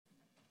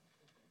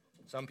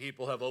Some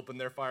people have opened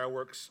their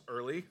fireworks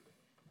early,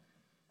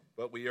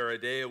 but we are a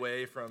day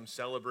away from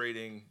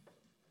celebrating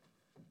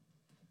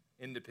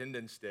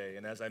Independence Day.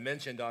 And as I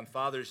mentioned on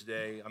Father's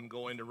Day, I'm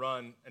going to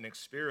run an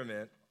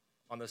experiment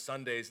on the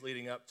Sundays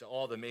leading up to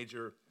all the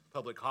major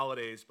public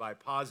holidays by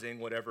pausing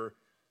whatever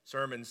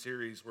sermon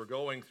series we're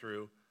going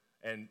through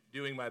and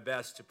doing my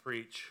best to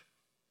preach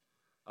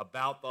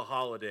about the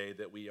holiday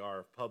that we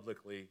are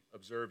publicly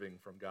observing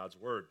from God's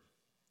Word.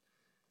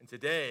 And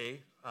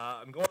today,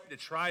 I'm going to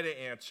try to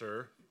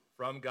answer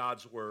from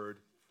God's Word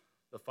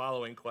the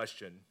following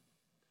question: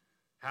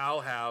 how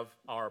have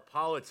our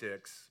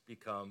politics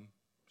become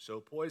so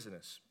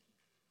poisonous?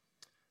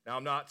 Now,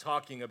 I'm not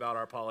talking about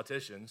our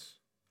politicians.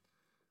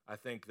 I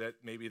think that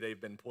maybe they've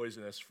been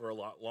poisonous for a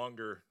lot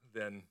longer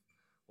than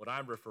what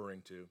I'm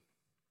referring to.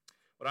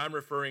 What I'm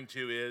referring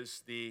to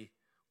is the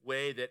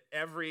way that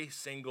every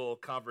single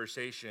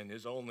conversation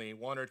is only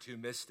one or two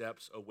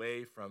missteps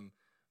away from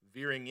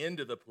veering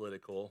into the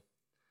political,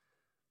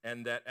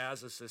 and that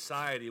as a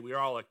society, we are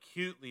all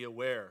acutely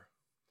aware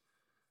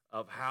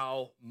of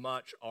how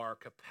much our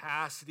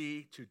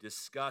capacity to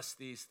discuss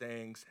these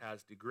things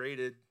has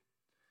degraded.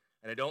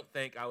 And I don't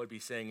think I would be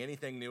saying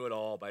anything new at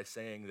all by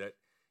saying that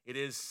it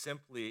is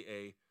simply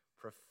a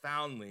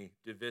profoundly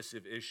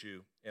divisive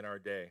issue in our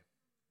day.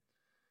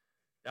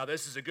 Now,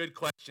 this is a good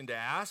question to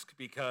ask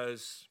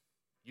because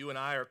you and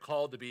I are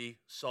called to be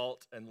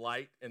salt and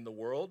light in the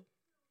world.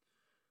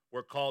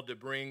 We're called to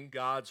bring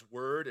God's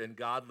word and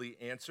godly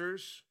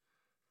answers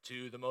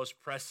to the most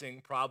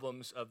pressing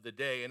problems of the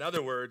day. In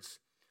other words,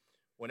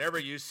 whenever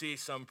you see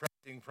some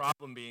pressing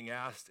problem being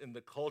asked in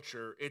the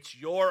culture, it's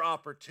your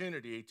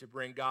opportunity to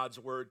bring God's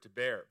word to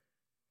bear.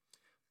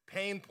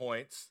 Pain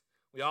points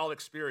we all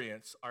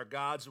experience are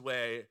God's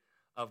way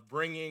of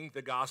bringing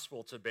the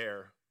gospel to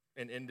bear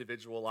in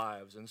individual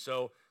lives. And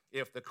so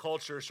if the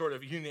culture sort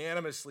of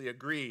unanimously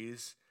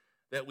agrees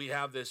that we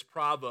have this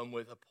problem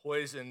with a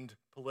poisoned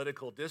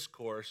political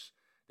discourse,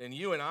 then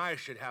you and I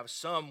should have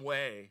some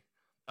way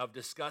of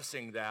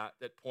discussing that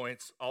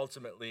points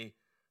ultimately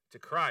to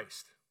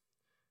Christ.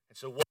 And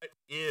so what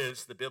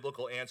is the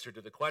biblical answer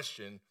to the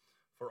question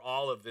for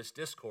all of this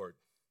discord?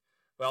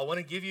 Well, I want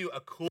to give you a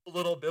cool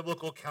little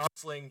biblical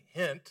counseling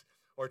hint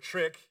or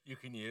trick you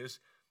can use,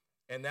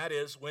 and that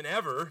is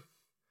whenever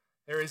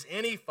there is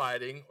any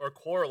fighting or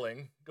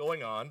quarreling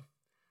going on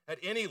at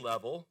any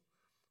level,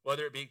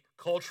 whether it be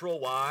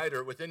cultural-wide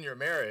or within your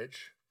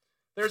marriage,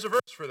 there's a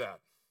verse for that.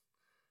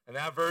 And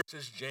that verse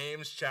is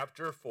James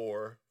chapter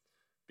 4,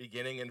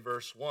 beginning in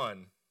verse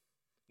 1,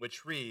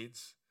 which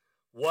reads,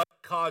 "What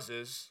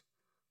causes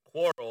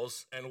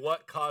quarrels and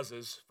what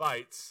causes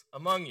fights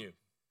among you?"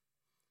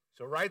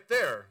 So right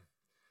there,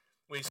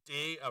 we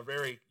see a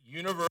very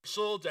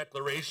universal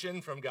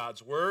declaration from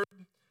God's word.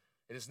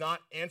 It is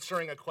not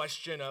answering a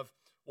question of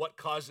what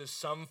causes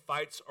some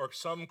fights or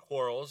some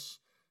quarrels.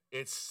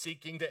 It's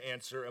seeking to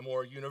answer a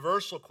more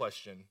universal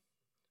question.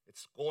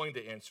 It's going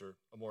to answer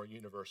a more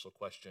universal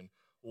question.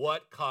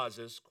 What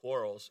causes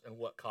quarrels and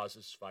what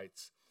causes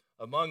fights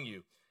among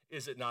you?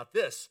 Is it not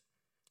this,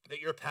 that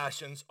your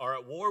passions are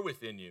at war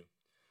within you?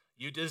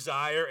 You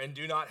desire and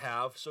do not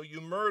have, so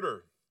you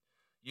murder.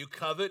 You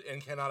covet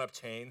and cannot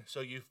obtain, so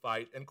you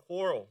fight and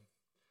quarrel.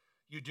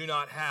 You do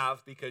not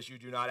have because you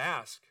do not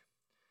ask.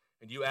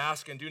 And you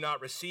ask and do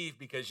not receive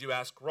because you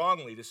ask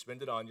wrongly to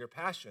spend it on your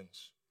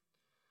passions.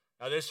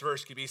 Now, this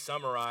verse can be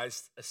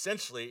summarized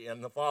essentially in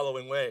the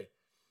following way.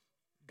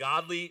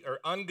 Godly or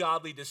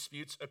ungodly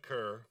disputes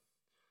occur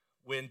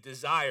when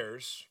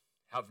desires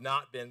have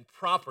not been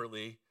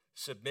properly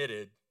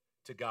submitted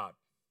to God.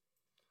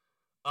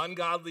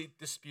 Ungodly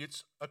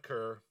disputes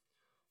occur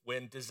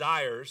when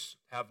desires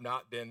have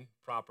not been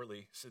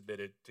properly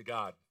submitted to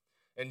God.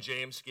 And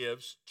James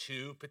gives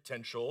two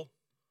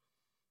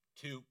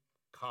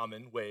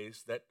common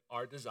ways that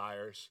our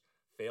desires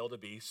fail to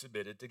be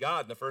submitted to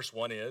God. And the first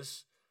one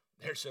is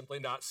they're simply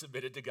not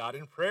submitted to God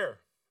in prayer.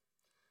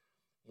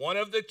 One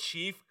of the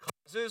chief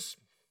causes,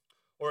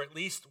 or at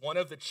least one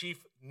of the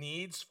chief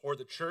needs for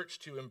the church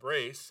to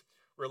embrace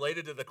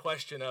related to the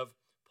question of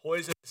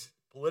poisonous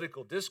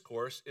political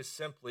discourse is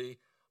simply,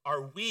 are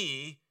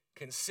we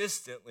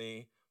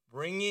consistently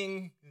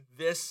bringing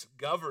this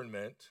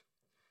government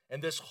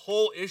and this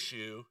whole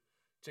issue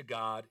to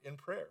God in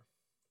prayer?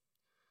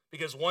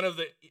 Because one of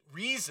the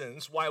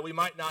reasons why we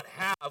might not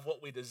have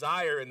what we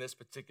desire in this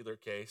particular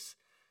case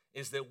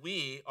is that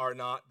we are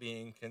not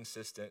being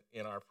consistent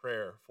in our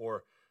prayer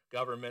for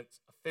government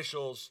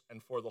officials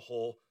and for the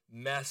whole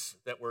mess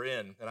that we're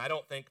in. And I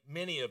don't think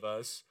many of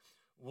us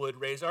would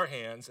raise our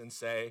hands and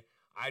say,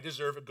 I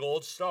deserve a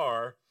gold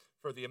star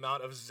for the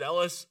amount of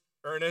zealous,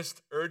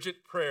 earnest,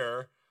 urgent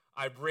prayer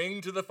I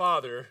bring to the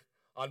Father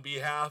on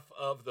behalf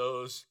of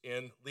those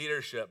in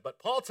leadership. But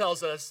Paul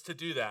tells us to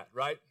do that,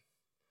 right?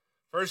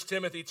 1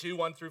 Timothy 2,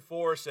 1 through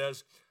 4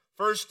 says,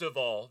 "First of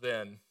all,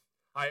 then,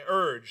 I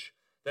urge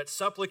that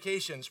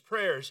supplications,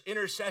 prayers,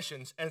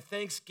 intercessions, and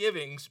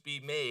thanksgivings be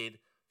made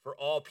for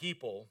all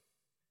people."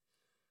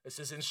 This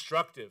is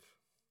instructive.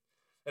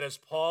 That as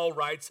Paul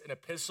writes an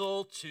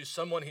epistle to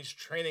someone he's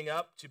training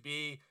up to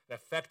be an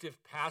effective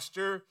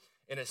pastor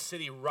in a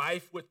city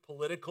rife with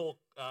political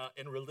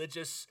and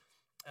religious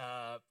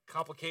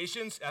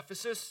complications,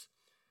 Ephesus,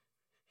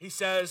 he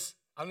says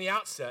on the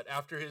outset,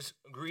 after his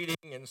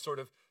greeting and sort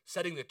of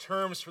setting the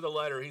terms for the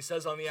letter, he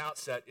says on the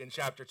outset in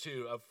chapter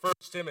 2 of 1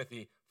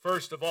 Timothy,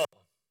 first of all,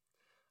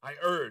 I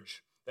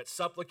urge that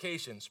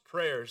supplications,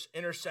 prayers,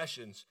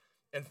 intercessions,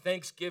 and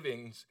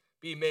thanksgivings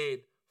be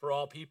made for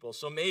all people.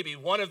 So maybe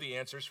one of the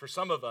answers for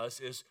some of us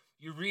is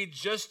you read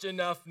just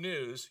enough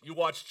news, you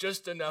watch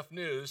just enough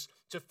news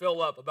to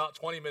fill up about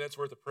 20 minutes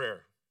worth of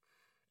prayer.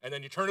 And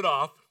then you turn it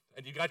off,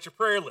 and you got your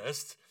prayer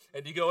list,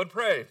 and you go and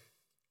pray.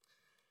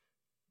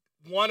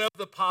 One of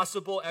the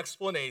possible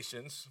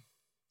explanations,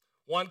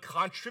 one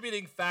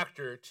contributing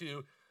factor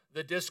to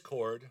the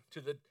discord,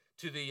 to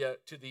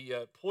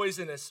the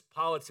poisonous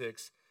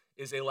politics,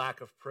 is a lack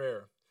of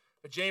prayer.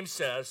 But James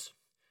says,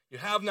 you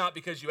have not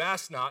because you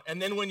ask not,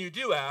 and then when you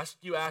do ask,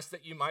 you ask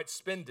that you might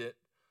spend it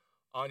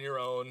on your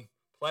own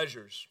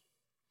pleasures.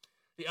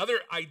 The other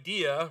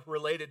idea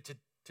related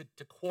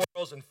to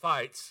quarrels and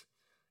fights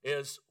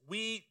is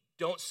we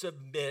don't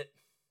submit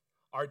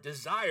our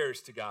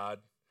desires to God,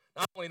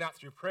 not only not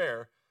through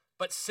prayer,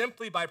 but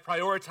simply by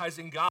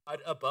prioritizing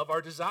God above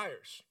our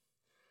desires.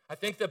 I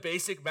think the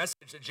basic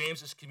message that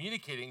James is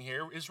communicating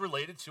here is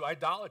related to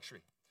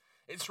idolatry.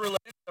 It's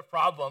related to the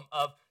problem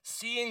of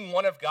seeing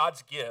one of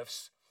God's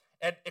gifts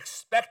and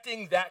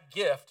expecting that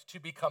gift to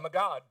become a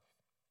god.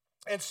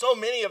 And so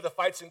many of the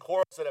fights and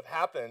quarrels that have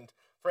happened,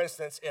 for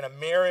instance, in a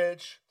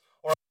marriage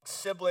or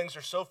siblings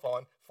or so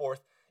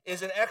forth,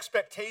 is an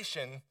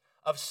expectation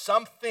of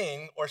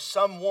something or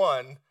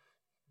someone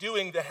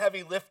doing the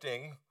heavy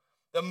lifting,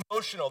 the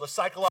emotional, the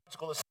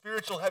psychological, the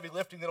spiritual heavy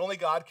lifting that only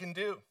God can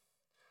do.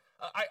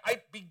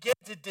 I begin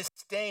to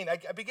disdain,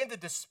 I begin to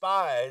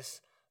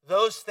despise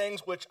those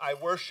things which I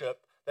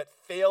worship that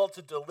fail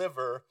to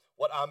deliver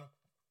what I'm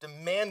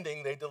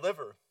demanding they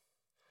deliver.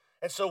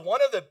 And so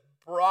one of the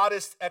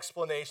broadest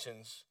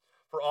explanations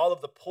for all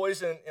of the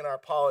poison in our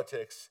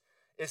politics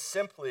is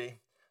simply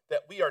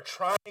that we are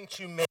trying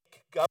to make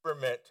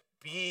government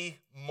be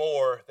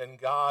more than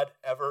God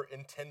ever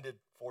intended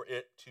for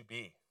it to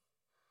be.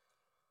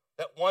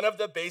 That one of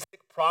the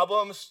basic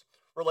problems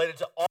related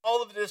to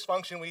all of the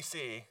dysfunction we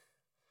see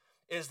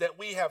is that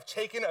we have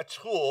taken a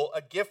tool,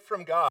 a gift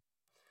from God,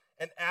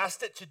 and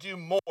asked it to do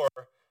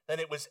more than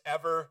it was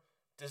ever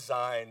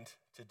designed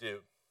to do.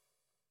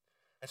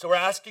 And so we're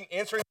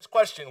answering this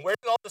question, where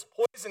did all this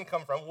poison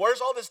come from? Where's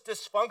all this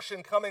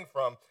dysfunction coming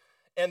from?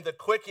 And the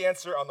quick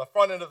answer on the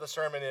front end of the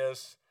sermon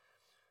is,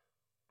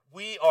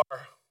 we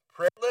are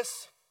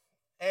prayerless,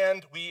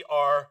 and we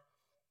are,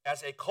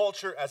 as a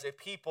culture, as a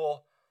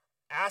people,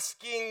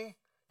 asking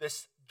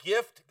this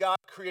gift God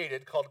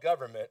created called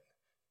government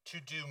to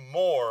do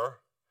more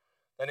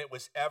than it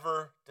was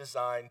ever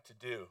designed to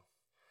do.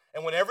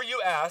 And whenever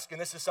you ask, and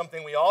this is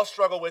something we all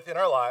struggle with in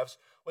our lives,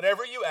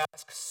 whenever you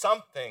ask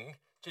something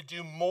to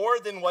do more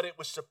than what it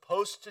was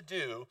supposed to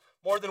do,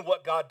 more than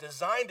what God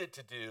designed it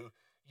to do,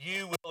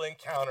 you will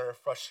encounter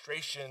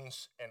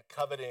frustrations and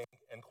coveting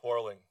and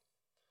quarreling.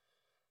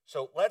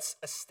 So let's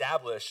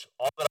establish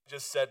all that I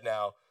just said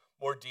now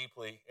more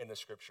deeply in the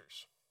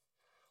scriptures.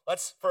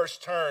 Let's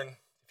first turn,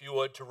 if you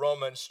would, to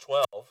Romans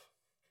 12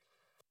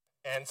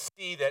 and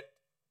see that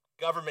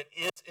government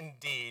is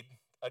indeed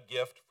a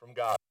gift from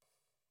God.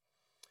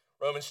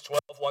 Romans 12,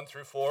 1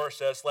 through 4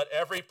 says, let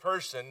every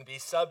person be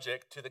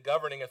subject to the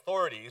governing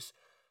authorities,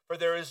 for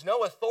there is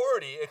no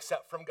authority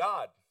except from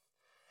God.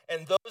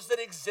 And those that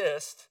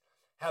exist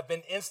have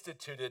been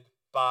instituted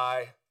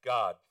by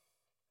God.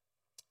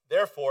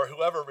 Therefore,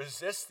 whoever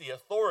resists the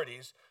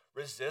authorities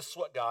resists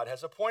what God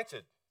has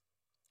appointed.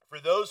 For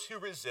those who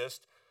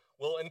resist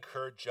will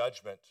incur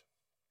judgment.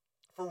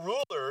 For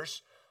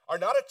rulers are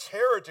not a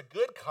terror to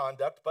good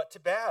conduct, but to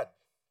bad.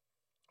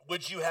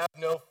 Would you have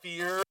no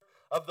fear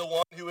of the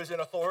one who is in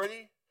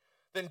authority?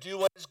 Then do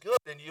what is good,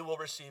 and you will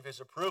receive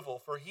his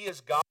approval, for he is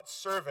God's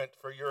servant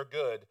for your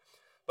good.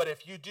 But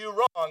if you do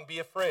wrong, be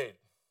afraid,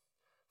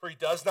 for he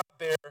does not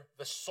bear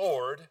the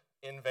sword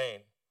in vain.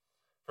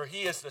 For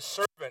he is the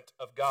servant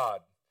of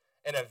God,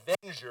 an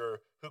avenger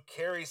who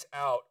carries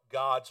out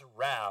God's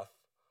wrath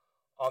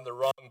on the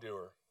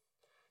wrongdoer.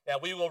 Now,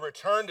 we will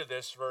return to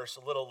this verse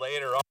a little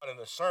later on in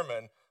the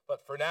sermon,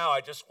 but for now,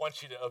 I just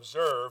want you to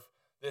observe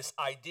this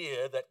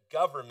idea that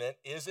government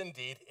is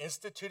indeed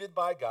instituted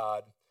by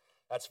God.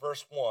 That's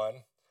verse 1.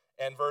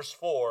 And verse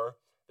 4,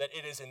 that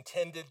it is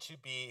intended to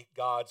be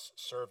God's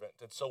servant.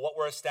 And so what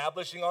we're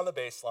establishing on the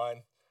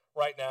baseline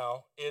right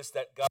now is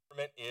that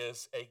government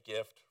is a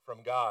gift from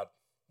God.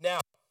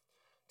 Now,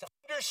 to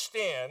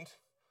understand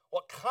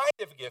what kind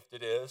of gift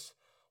it is,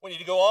 we need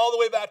to go all the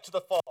way back to the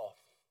fall.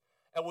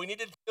 And we need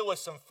to deal with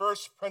some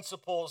first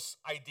principles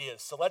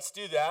ideas. So let's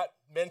do that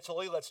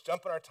mentally. Let's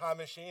jump in our time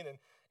machine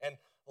and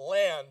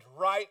land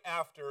right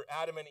after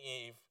Adam and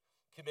Eve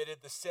committed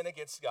the sin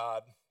against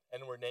God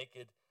and were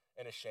naked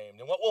and ashamed.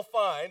 And what we'll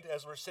find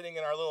as we're sitting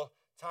in our little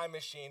time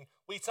machine,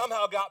 we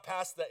somehow got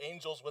past the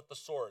angels with the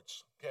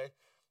swords, okay?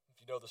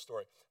 if you know the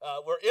story.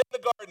 We're in the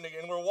garden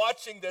again. We're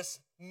watching this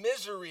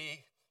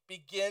misery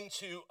begin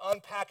to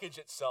unpackage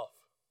itself.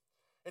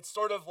 It's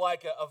sort of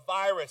like a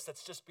virus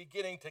that's just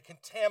beginning to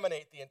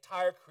contaminate the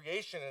entire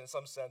creation in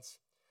some sense.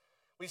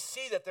 We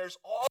see that there's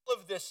all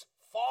of this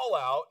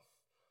fallout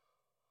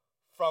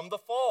from the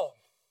fall.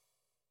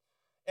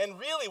 And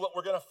really what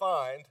we're going to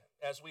find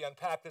as we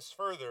unpack this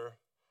further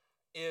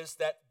is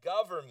that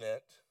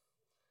government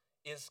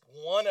is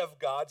one of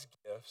God's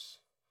gifts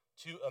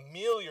to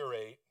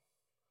ameliorate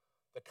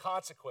the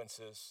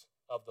consequences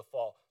of the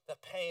fall. The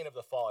pain of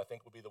the fall, I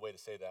think, would be the way to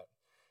say that.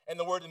 And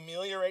the word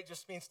ameliorate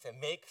just means to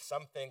make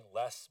something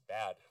less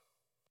bad.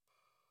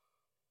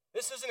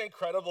 This is an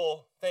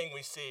incredible thing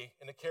we see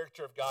in the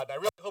character of God. And I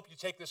really hope you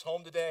take this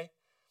home today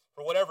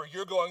for whatever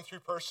you're going through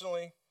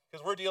personally,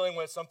 because we're dealing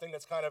with something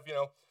that's kind of,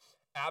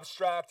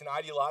 abstract and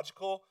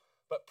ideological.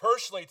 But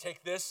personally,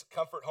 take this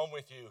comfort home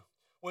with you.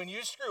 When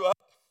you screw up,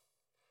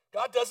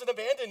 God doesn't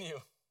abandon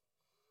you.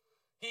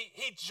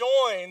 He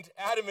joined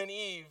Adam and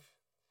Eve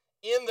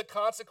in the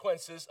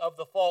consequences of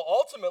the fall,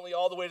 ultimately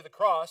all the way to the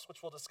cross, which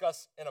we'll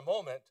discuss in a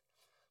moment.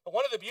 But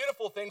one of the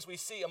beautiful things we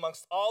see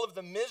amongst all of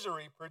the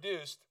misery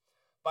produced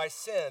by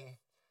sin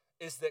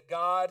is that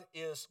God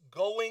is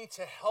going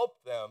to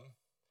help them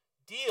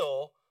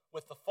deal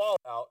with the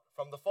fallout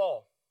from the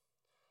fall.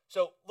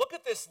 So look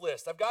at this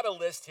list. I've got a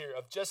list here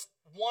of just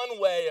one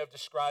way of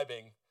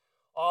describing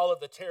all of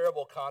the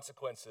terrible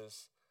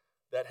consequences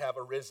that have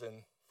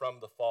arisen from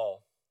the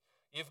fall.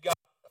 You've got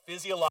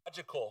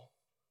physiological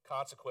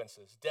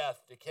consequences,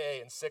 death, decay,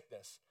 and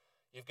sickness.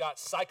 You've got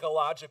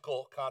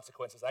psychological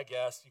consequences, I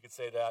guess you could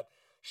say that.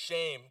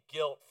 Shame,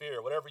 guilt,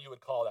 fear, whatever you would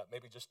call that,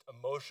 maybe just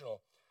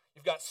emotional.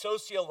 You've got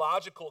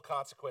sociological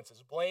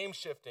consequences, blame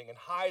shifting and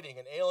hiding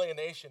and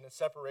alienation and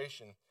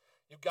separation.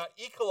 You've got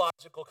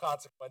ecological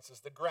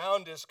consequences. The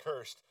ground is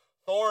cursed,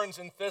 thorns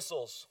and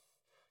thistles.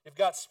 You've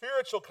got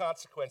spiritual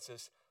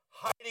consequences,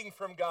 hiding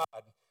from God,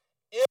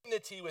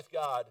 enmity with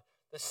God,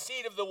 the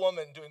seed of the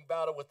woman doing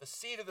battle with the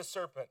seed of the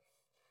serpent.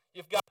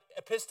 You've got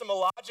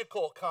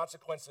epistemological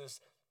consequences,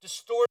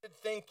 distorted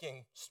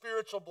thinking,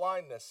 spiritual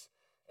blindness.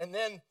 And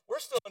then we're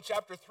still in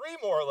chapter 3,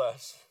 more or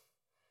less.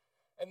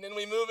 And then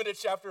we move into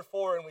chapter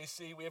 4 and we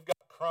see we have got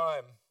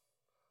crime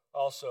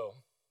also.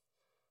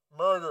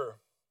 Murder.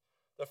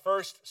 The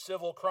first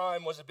civil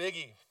crime was a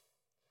biggie.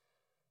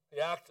 The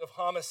act of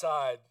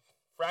homicide,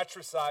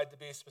 fratricide to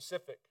be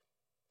specific.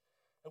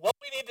 And what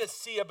we need to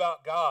see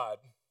about God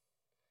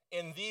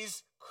in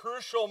these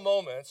crucial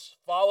moments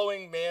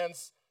following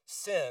man's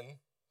sin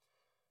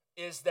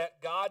is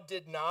that God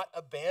did not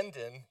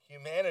abandon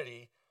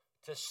humanity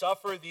to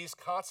suffer these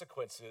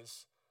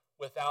consequences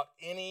without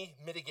any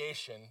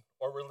mitigation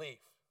or relief.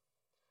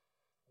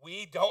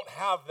 We don't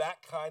have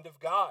that kind of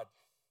God.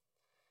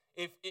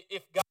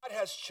 If God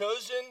has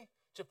chosen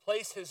to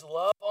place his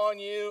love on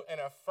you and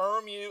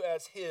affirm you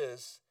as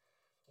his,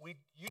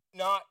 you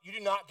do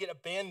not get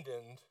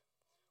abandoned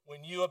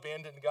when you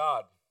abandon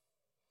God.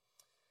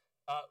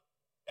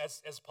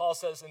 As Paul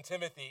says in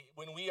Timothy,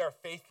 when we are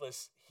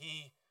faithless,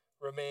 he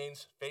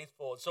remains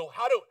faithful. And so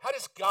how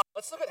does God,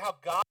 let's look at how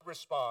God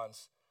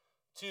responds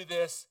to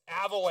this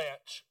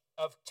avalanche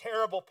of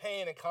terrible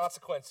pain and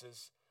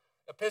consequences,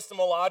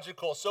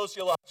 epistemological,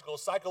 sociological,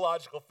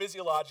 psychological,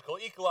 physiological,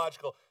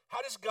 ecological.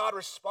 How does God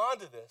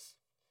respond to this?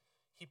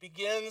 He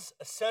begins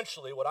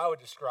essentially what I would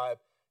describe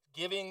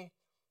giving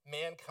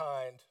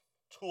mankind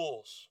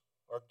tools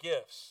or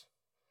gifts,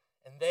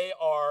 and they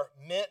are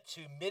meant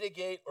to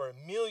mitigate or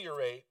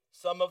ameliorate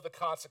some of the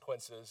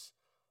consequences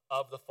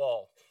of the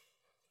fall.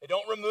 They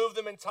don't remove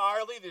them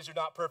entirely. These are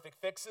not perfect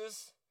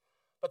fixes,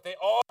 but they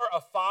are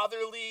a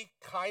fatherly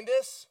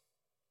kindness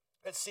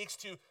that seeks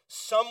to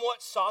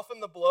somewhat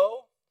soften the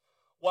blow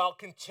while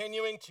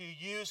continuing to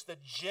use the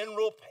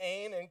general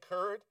pain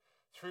incurred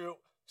through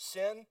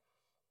sin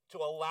to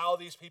allow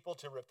these people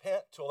to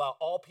repent, to allow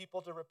all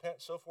people to repent,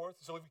 so forth.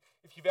 So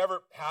if you've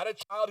ever had a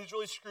child who's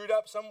really screwed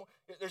up,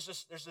 there's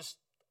this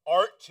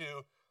art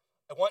to,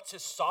 I want to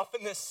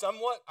soften this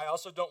somewhat. I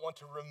also don't want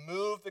to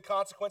remove the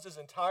consequences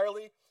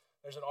entirely.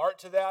 There's an art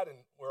to that, and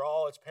we're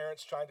all, as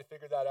parents, trying to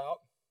figure that out.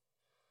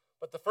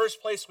 But the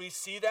first place we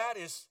see that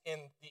is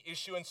in the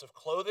issuance of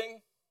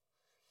clothing.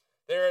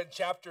 There in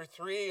chapter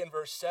 3 and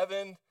verse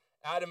 7,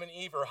 Adam and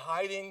Eve are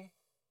hiding.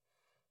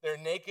 They're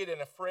naked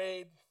and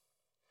afraid.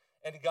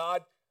 And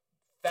God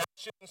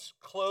fashions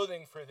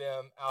clothing for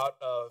them out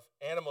of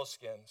animal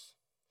skins.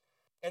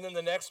 And then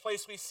the next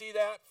place we see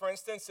that, for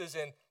instance, is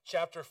in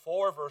chapter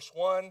 4, verse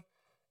 1.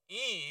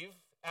 Eve,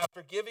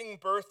 after giving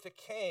birth to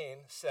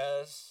Cain,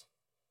 says,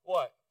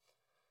 what?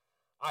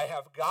 I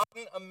have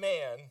gotten a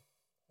man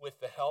with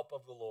the help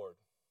of the Lord.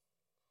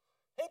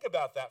 Think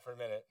about that for a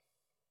minute.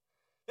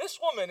 This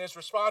woman is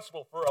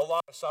responsible for a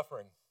lot of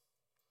suffering.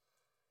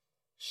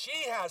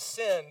 She has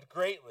sinned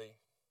greatly,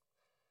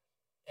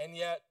 and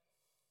yet,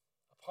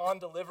 upon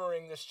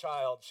delivering this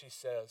child, she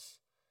says,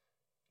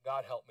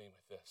 God help me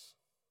with this.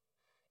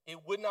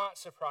 It would not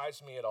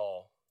surprise me at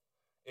all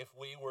if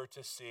we were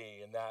to see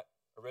in that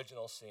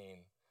original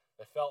scene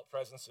the felt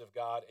presence of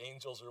God,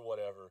 angels or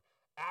whatever,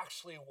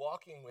 actually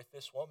walking with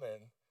this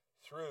woman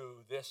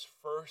through this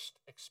first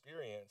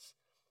experience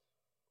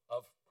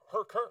of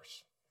her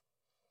curse.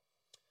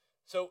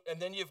 So,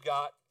 and then you've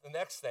got the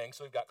next thing.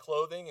 So we've got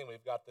clothing, and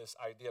we've got this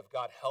idea of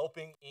God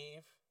helping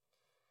Eve.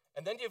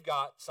 And then you've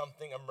got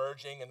something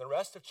emerging in the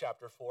rest of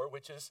chapter 4,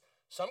 which is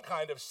some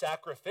kind of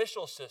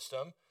sacrificial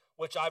system,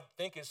 which I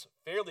think is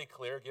fairly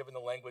clear given the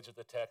language of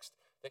the text,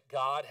 that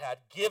God had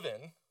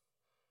given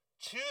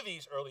to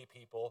these early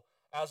people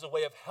as a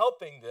way of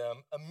helping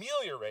them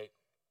ameliorate,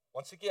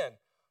 once again,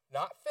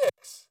 not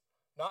fix,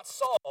 not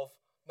solve,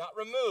 not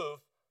remove,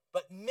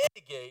 but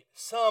mitigate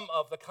some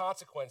of the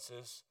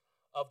consequences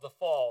of the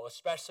fall,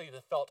 especially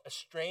the felt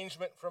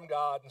estrangement from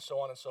God and so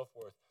on and so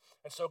forth.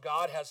 And so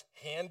God has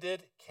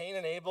handed Cain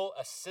and Abel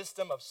a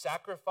system of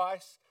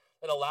sacrifice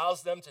that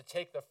allows them to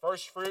take the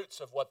first fruits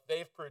of what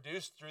they've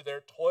produced through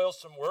their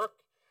toilsome work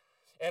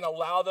and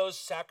allow those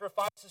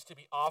sacrifices to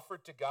be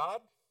offered to God.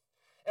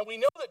 And we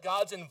know that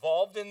God's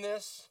involved in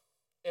this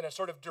in a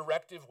sort of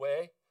directive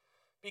way,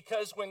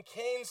 because when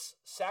Cain's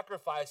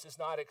sacrifice is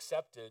not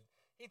accepted,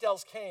 he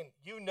tells Cain,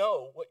 you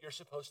know what you're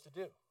supposed to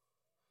do.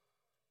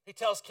 He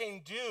tells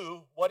Cain,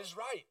 do what is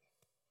right.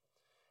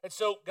 And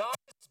so God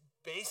is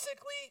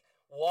basically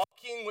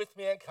walking with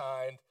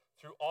mankind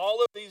through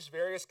all of these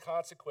various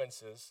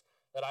consequences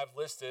that I've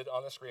listed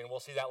on the screen. We'll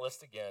see that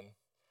list again.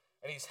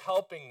 And he's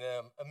helping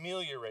them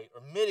ameliorate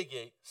or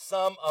mitigate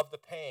some of the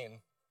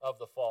pain of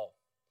the fall.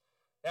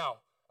 Now,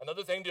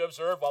 another thing to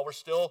observe while we're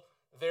still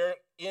there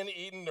in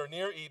Eden or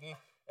near Eden,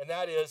 and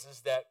that is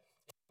that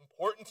it's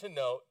important to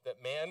note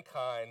that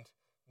mankind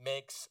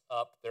makes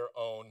up their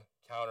own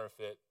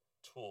counterfeit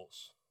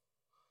tools.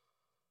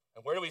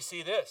 And where do we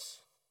see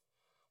this?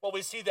 Well,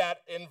 we see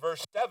that in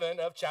verse 7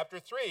 of chapter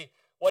 3.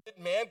 What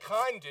did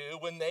mankind do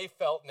when they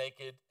felt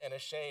naked and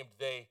ashamed?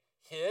 They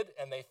hid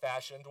and they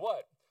fashioned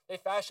what? They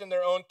fashioned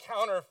their own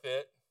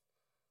counterfeit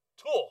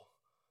tool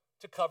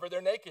to cover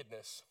their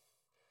nakedness.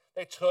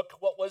 They took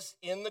what was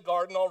in the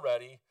garden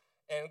already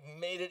and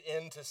made it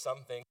into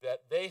something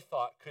that they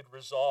thought could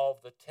resolve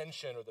the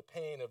tension or the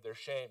pain of their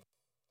shame.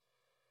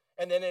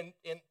 And then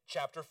in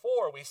chapter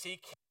 4, we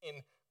see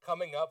Cain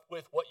coming up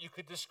with what you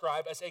could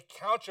describe as a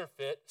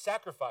counterfeit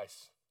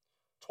sacrifice.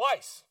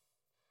 Twice.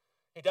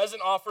 He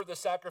doesn't offer the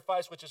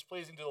sacrifice which is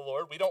pleasing to the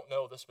Lord. We don't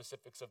know the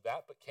specifics of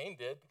that, but Cain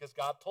did because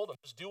God told him,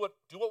 just do what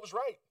was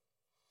right.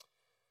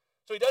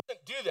 So he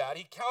doesn't do that.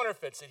 He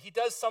counterfeits it. He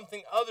does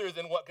something other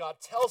than what God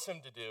tells him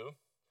to do.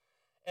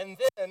 And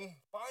then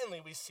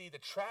finally we see the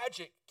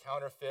tragic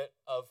counterfeit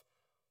of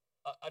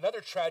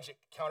another tragic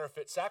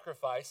counterfeit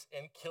sacrifice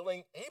in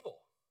killing Abel.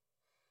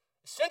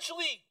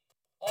 Essentially,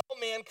 all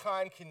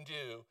mankind can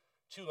do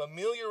to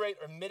ameliorate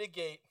or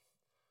mitigate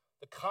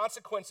the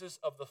consequences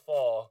of the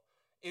fall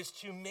is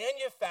to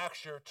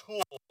manufacture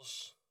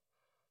tools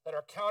that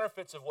are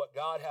counterfeits of what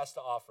God has to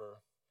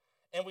offer.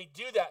 And we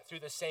do that through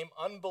the same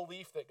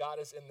unbelief that God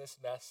is in this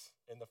mess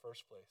in the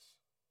first place.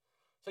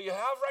 So you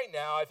have right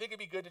now, I think it'd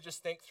be good to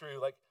just think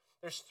through,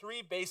 there's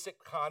three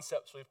basic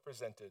concepts we've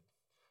presented.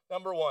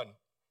 Number one,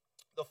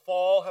 the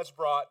fall has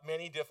brought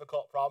many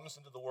difficult problems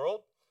into the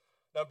world.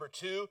 Number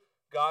two,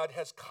 God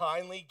has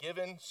kindly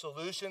given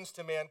solutions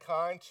to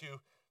mankind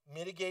to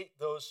mitigate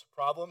those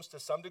problems to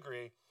some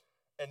degree.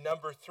 And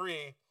number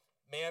three,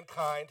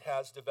 mankind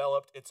has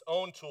developed its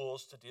own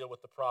tools to deal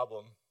with the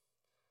problem.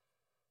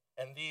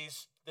 And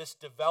this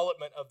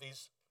development of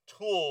these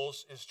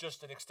tools is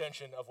just an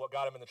extension of what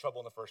got them in the trouble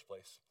in the first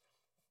place.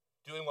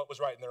 Doing what was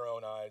right in their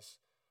own eyes,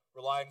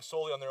 relying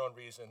solely on their own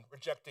reason,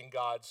 rejecting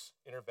God's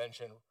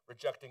intervention,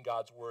 rejecting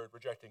God's word,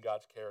 rejecting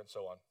God's care, and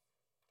so on.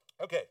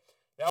 Okay,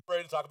 now we're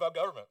ready to talk about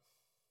government.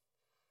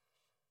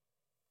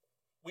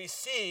 We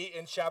see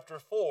in chapter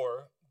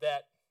 4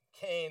 that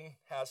Cain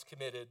has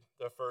committed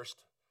the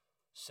first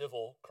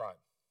civil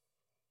crime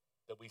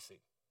that we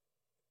see.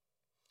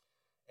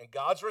 And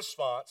God's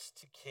response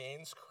to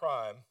Cain's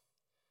crime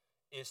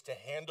is to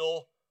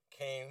handle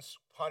Cain's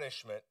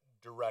punishment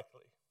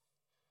directly.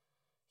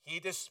 He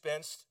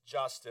dispensed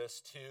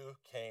justice to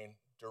Cain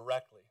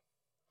directly.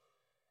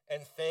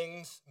 And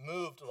things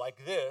moved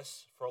like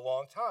this for a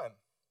long time.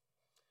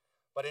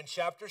 But in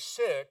chapter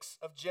 6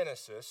 of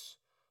Genesis,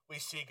 we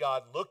see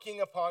God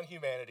looking upon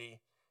humanity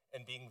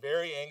and being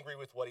very angry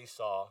with what he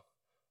saw.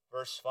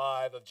 Verse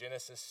 5 of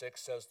Genesis 6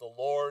 says, the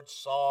Lord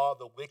saw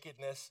the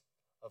wickedness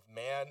of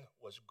man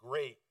was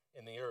great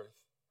in the earth,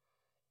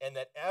 and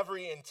that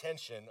every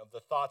intention of the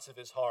thoughts of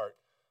his heart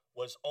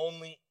was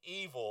only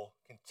evil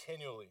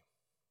continually.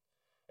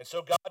 And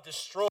so God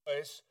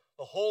destroys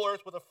the whole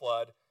earth with a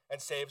flood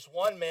and saves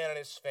one man and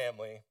his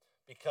family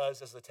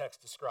because, as the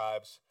text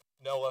describes,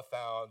 Noah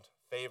found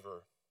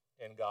favor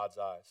in God's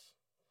eyes.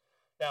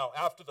 Now,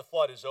 after the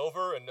flood is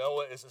over and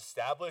Noah is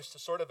established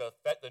as sort of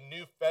the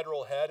new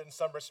federal head in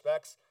some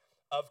respects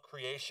of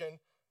creation,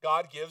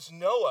 God gives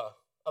Noah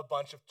a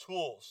bunch of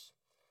tools.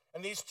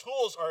 And these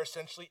tools are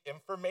essentially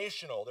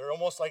informational. They're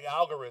almost like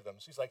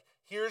algorithms. He's like,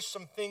 here's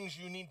some things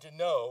you need to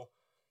know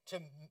to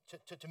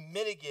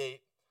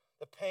mitigate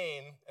the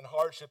pain and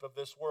hardship of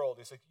this world.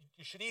 He's like,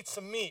 you should eat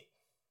some meat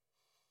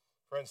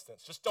for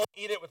instance. Just don't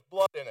eat it with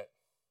blood in it.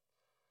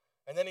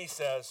 And then he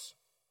says,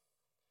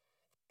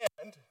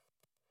 and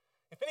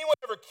if anyone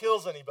ever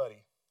kills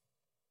anybody,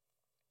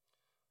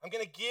 I'm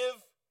going to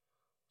give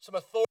some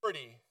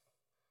authority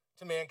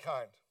to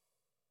mankind.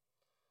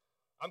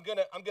 I'm going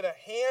to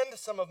hand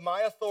some of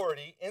my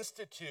authority,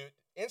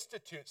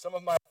 institute some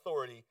of my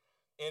authority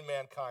in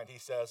mankind. He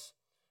says,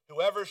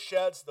 whoever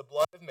sheds the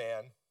blood of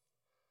man,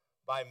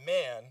 by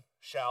man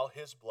shall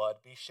his blood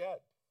be shed.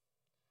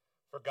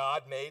 For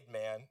God made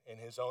man in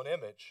his own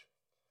image.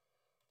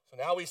 So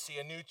now we see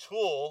a new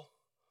tool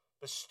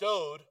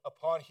bestowed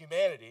upon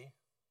humanity,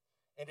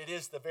 and it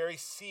is the very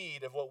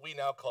seed of what we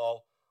now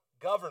call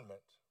government.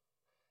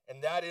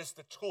 And that is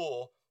the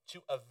tool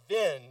to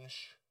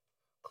avenge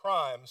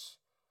crimes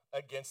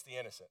against the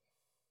innocent.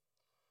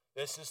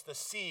 This is the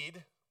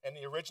seed and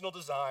the original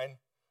design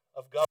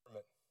of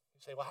government. You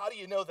say, well, how do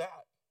you know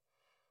that?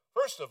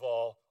 First of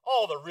all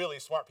the really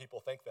smart people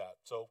think that.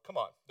 So come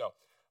on, no.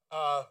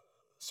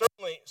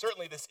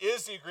 Certainly, this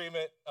is the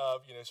agreement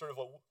of sort of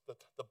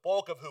the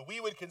bulk of who we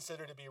would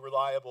consider to be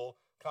reliable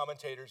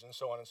commentators and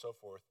so on and so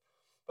forth.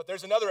 But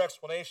there's another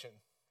explanation,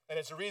 and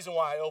it's a reason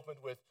why I opened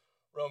with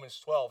Romans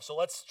 12. So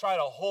let's try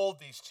to hold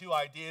these two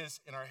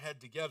ideas in our head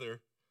together.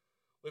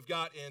 We've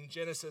got in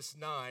Genesis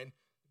 9,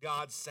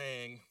 God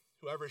saying,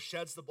 whoever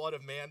sheds the blood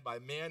of man, by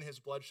man his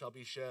blood shall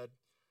be shed.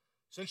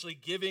 Essentially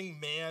giving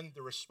man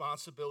the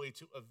responsibility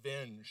to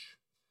avenge.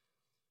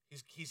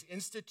 He's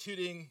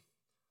instituting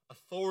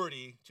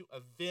authority to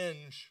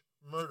avenge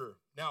murder.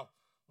 Now,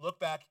 look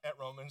back at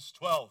Romans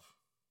 12,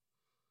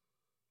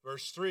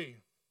 verse 3.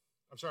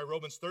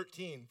 Romans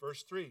 13,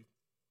 verse 3.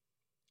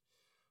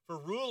 For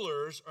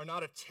rulers are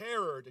not a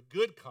terror to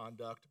good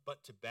conduct,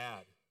 but to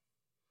bad.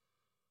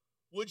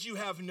 Would you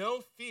have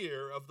no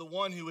fear of the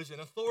one who is in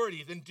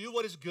authority? Then do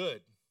what is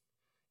good,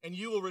 and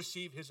you will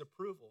receive his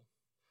approval.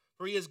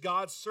 For he is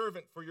God's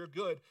servant for your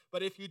good.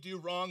 But if you do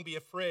wrong, be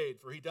afraid,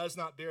 for he does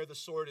not bear the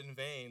sword in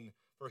vain.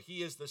 For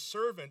he is the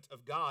servant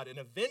of God, an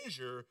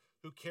avenger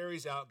who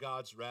carries out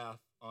God's wrath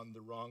on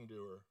the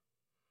wrongdoer.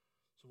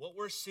 So what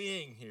we're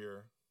seeing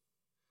here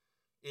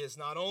is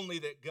not only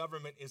that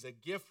government is a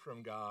gift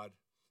from God,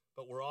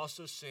 but we're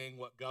also seeing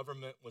what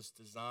government was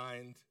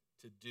designed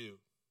to do.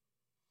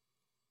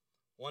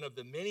 One of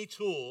the many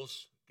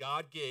tools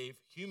God gave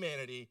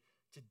humanity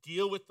to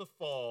deal with the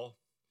fall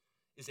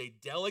is a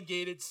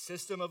delegated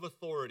system of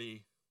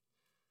authority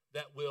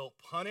that will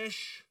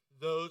punish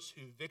those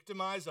who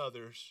victimize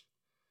others,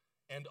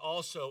 and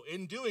also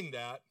in doing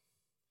that,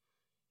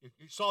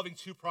 you're solving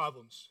two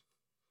problems.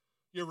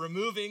 You're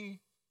removing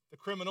the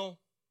criminal,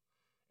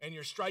 and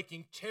you're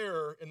striking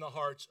terror in the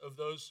hearts of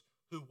those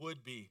who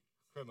would be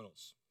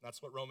criminals.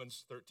 That's what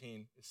Romans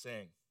 13 is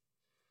saying.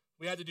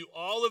 We had to do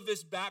all of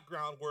this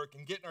background work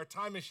and get in our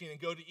time machine and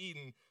go to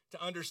Eden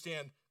to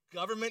understand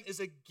government is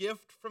a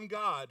gift from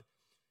God,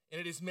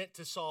 and it is meant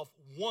to solve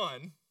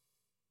one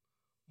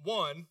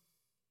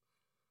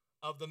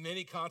of the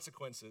many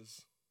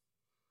consequences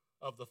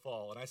of the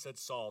fall. And I said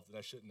solved, and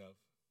I shouldn't have.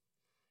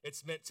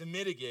 It's meant to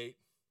mitigate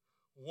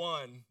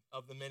one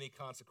of the many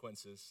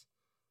consequences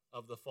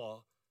of the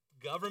fall.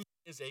 Government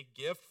is a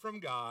gift from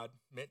God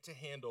meant to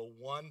handle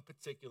one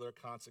particular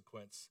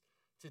consequence,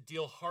 to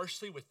deal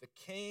harshly with the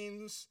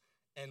Cains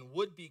and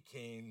would-be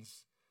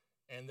Cains,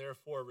 and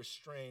therefore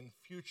restrain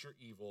future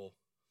evil.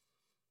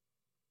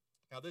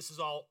 Now, this is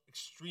all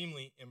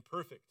extremely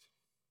imperfect,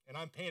 and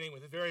I'm painting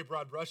with very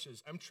broad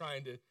brushes. I'm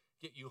trying to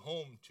get you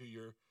home to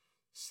your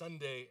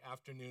Sunday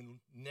afternoon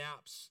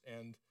naps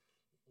and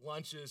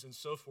lunches and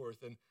so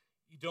forth, and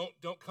you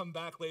don't come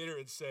back later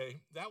and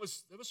say, that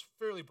was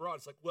fairly broad.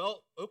 It's like,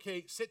 well,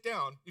 okay, sit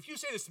down. If you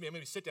say this to me, I'm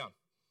going to sit down,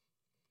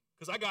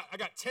 because I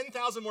got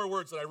 10,000 more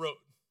words that I wrote.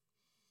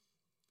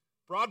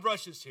 Broad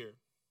brushes here,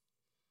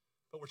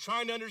 but we're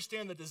trying to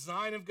understand the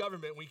design of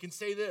government. We can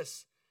say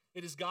this: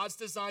 it is God's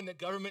design that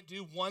government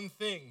do one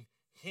thing,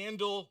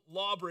 handle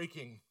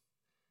law-breaking,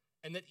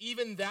 and that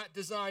even that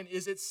design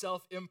is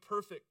itself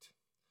imperfect.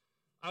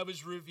 I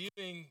was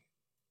reviewing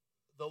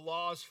the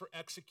laws for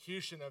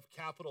execution of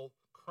capital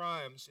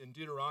crimes in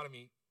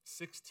Deuteronomy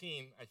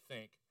 16, I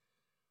think.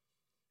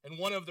 And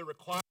one of the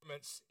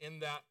requirements in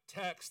that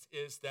text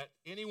is that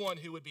anyone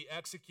who would be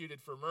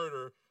executed for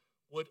murder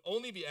would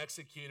only be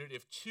executed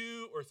if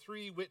 2 or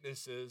 3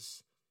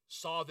 witnesses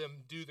saw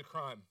them do the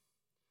crime.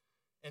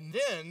 And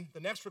then the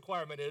next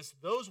requirement is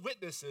those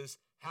witnesses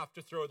have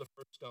to throw the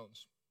first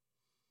stones.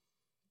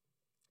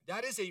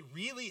 That is a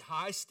really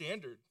high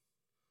standard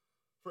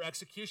for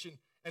execution.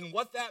 And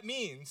what that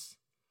means,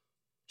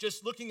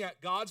 just looking at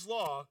God's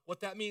law,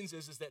 what that means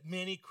is that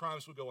many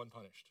crimes would go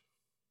unpunished,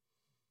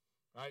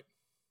 right?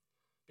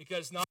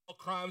 Because not all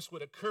crimes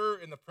would occur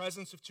in the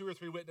presence of 2 or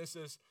 3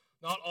 witnesses.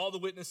 Not all the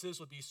witnesses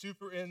would be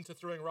super into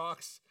throwing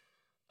rocks.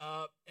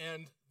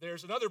 And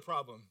there's another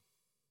problem.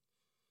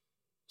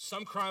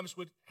 Some crimes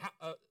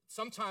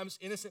sometimes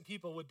innocent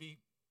people would be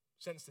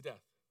sentenced to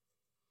death.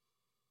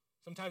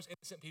 Sometimes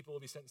innocent people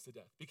will be sentenced to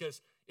death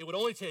because it would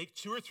only take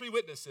 2 or 3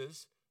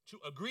 witnesses to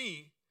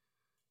agree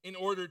in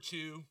order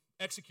to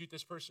execute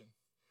this person.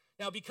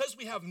 Now, because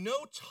we have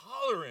no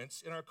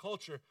tolerance in our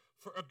culture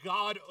for a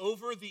God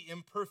over the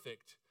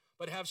imperfect,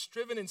 but have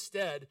striven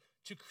instead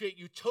to create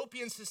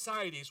utopian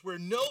societies where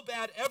no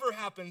bad ever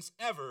happens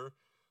ever,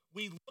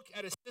 we look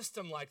at a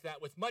system like that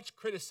with much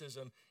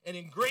criticism, and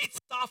in great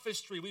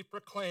sophistry we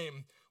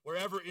proclaim,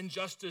 wherever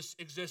injustice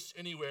exists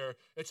anywhere,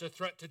 it's a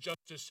threat to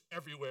justice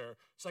everywhere.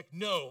 It's like,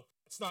 no,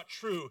 it's not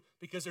true,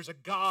 because there's a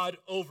God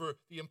over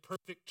the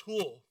imperfect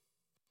tool.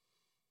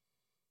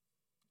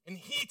 And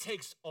he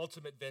takes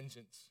ultimate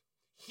vengeance.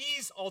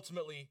 He's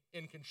ultimately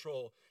in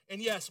control.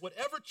 And yes,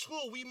 whatever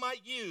tool we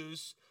might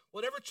use,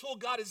 whatever tool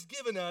God has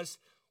given us,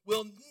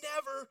 will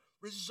never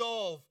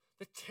resolve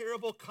the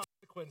terrible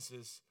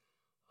consequences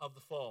of the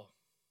fall.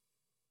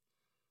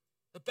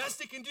 The best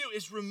it can do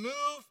is remove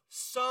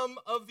some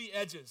of the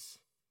edges,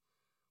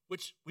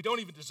 which we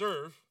don't even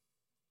deserve.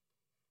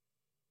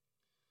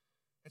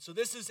 And so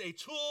this is a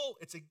tool,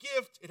 it's a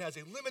gift, it has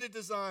a limited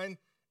design,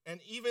 and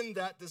even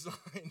that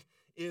design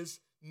is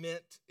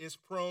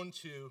prone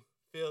to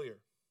failure.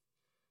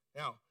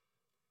 Now,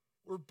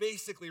 we're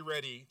basically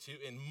ready to,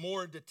 in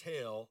more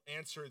detail,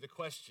 answer the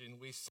question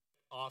we set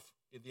off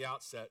at the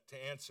outset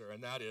to answer,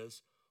 and that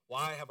is,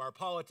 why have our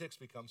politics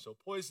become so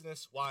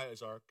poisonous? Why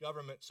is our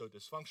government so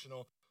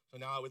dysfunctional? So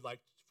now I would like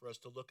for us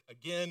to look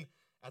again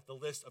at the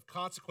list of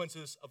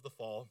consequences of the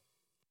fall,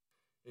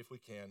 if we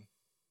can.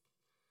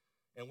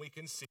 And we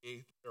can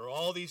see there are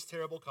all these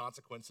terrible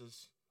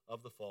consequences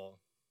of the fall: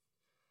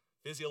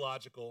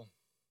 physiological,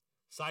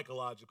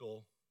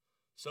 psychological,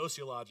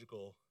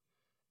 sociological,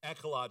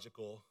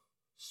 ecological,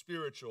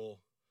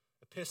 spiritual,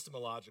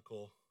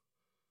 epistemological,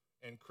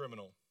 and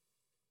criminal.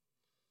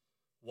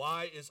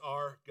 Why is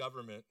our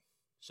government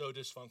so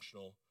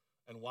dysfunctional,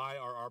 and why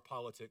are our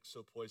politics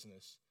so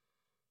poisonous?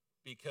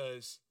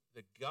 Because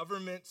the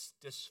government's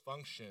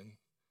dysfunction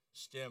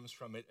stems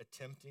from it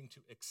attempting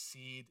to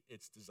exceed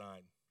its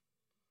design.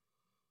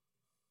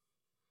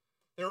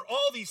 There are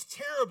all these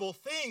terrible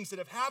things that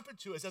have happened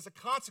to us as a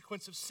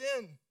consequence of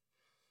sin.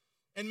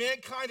 And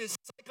mankind is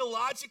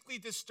psychologically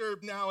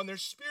disturbed now, and they're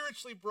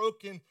spiritually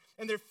broken,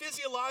 and they're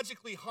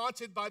physiologically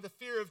haunted by the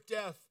fear of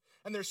death,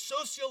 and they're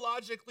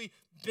sociologically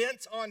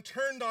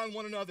turned on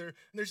one another, and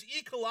there's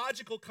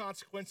ecological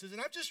consequences, and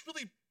I've just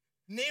really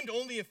named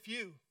only a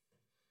few.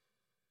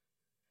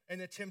 And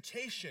the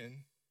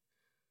temptation,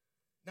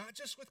 not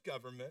just with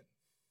government,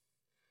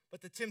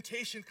 but the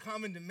temptation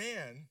common to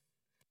man,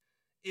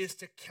 is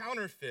to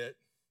counterfeit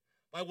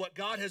by what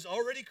God has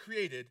already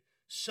created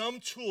some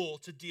tool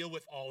to deal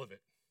with all of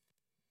it.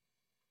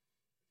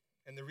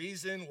 And the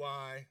reason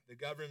why the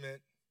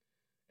government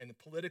and the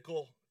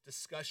political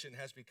discussion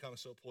has become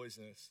so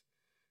poisonous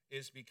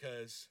is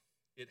because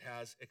it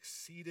has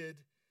exceeded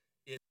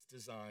its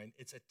design.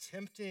 It's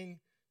attempting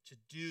to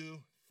do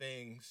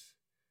things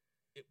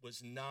it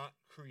was not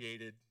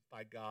created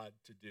by God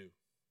to do.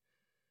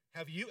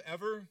 Have you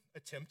ever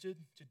attempted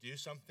to do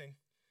something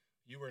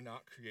you were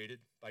not created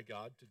by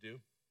God to do?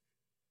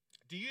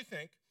 Do you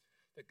think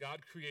that God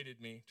created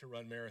me to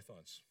run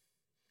marathons?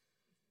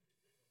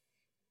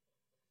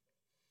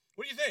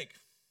 What do you think?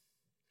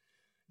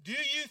 Do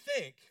you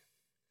think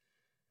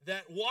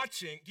that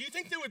do you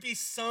think there would be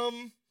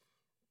some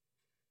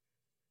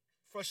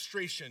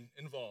frustration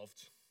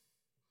involved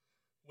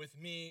with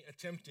me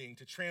attempting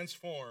to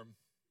transform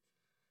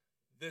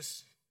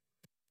this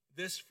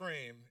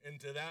frame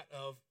into that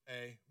of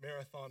a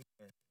marathon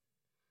runner?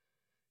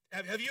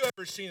 Have you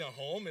ever seen a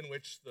home in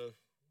which the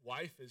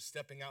wife is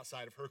stepping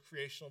outside of her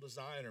creational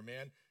design, or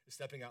man is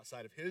stepping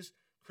outside of his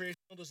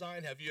creational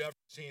design? Have you ever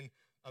seen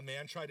a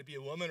man try to be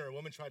a woman, or a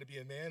woman try to be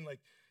a man?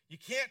 Like, you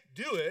can't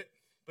do it,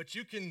 but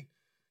you can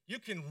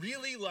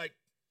really like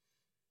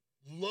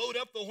load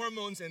up the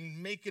hormones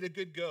and make it a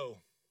good go.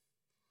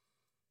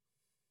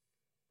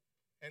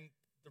 And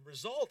the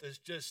result is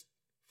just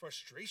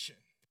frustration.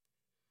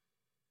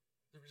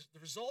 The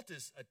result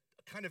is a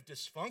kind of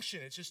dysfunction.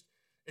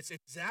 It's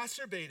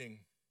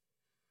exacerbating.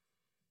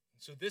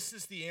 So this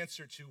is the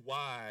answer to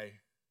why,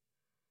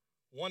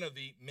 one of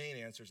the main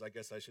answers, I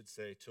guess I should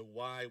say, to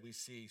why we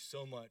see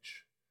so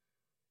much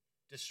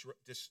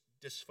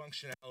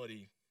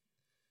dysfunctionality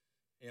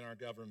in our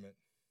government.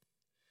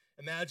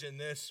 Imagine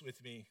this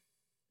with me.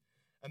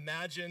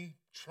 Imagine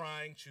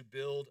trying to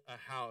build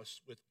a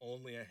house with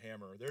only a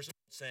hammer. There's a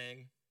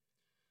saying,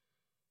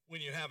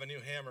 when you have a new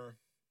hammer,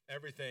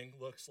 everything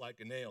looks like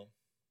a nail.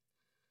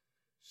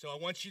 So I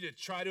want you to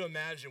try to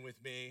imagine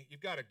with me,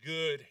 you've got a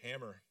good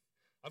hammer.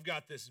 I've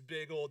got this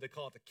big old, they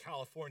call it the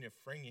California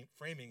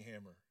framing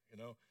hammer, you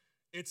know.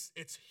 It's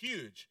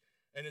huge,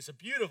 and it's a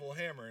beautiful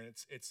hammer, and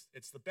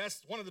it's the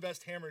best, one of the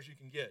best hammers you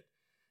can get.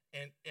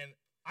 And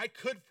I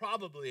could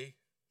probably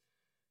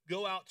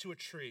go out to a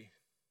tree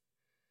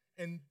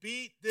and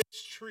beat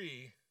this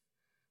tree,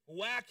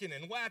 whacking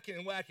and whacking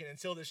and whacking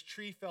until this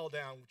tree fell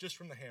down just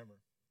from the hammer.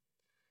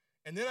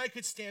 And then I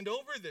could stand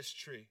over this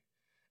tree,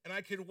 and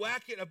I could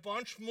whack it a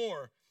bunch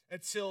more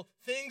until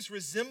things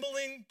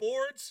resembling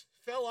boards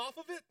fell off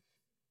of it.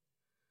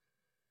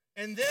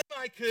 And then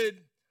I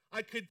could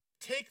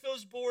take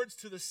those boards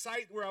to the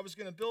site where I was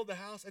going to build the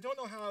house. I don't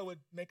know how I would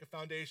make a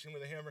foundation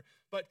with a hammer,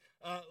 but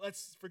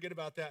let's forget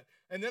about that.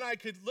 And then I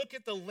could look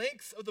at the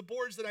lengths of the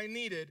boards that I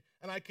needed,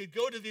 and I could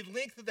go to the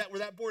length of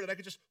that board, and I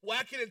could just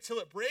whack it until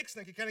it breaks,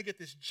 and I could kind of get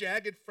this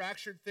jagged,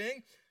 fractured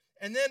thing.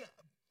 And then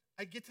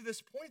I get to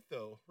this point,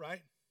 though,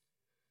 right?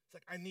 It's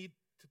like I need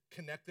to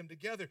connect them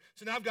together.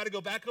 So now I've got to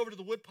go back over to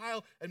the wood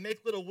pile and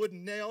make little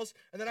wooden nails,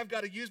 and then I've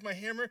got to use my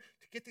hammer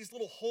to get these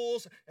little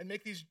holes and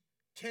make these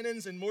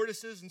tenons and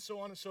mortises and so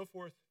on and so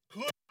forth.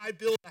 Could I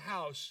build a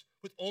house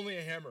with only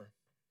a hammer?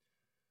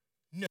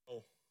 No.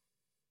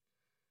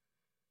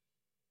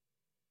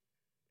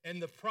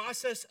 And the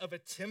process of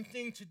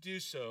attempting to do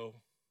so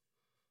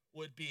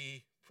would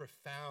be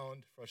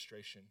profound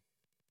frustration.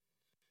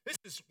 This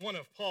is one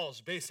of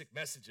Paul's basic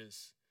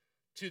messages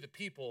to the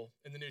people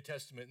in the New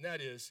Testament, and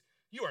that is,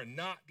 you are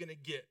not going to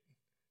get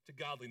to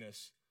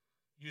godliness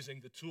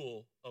using the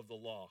tool of the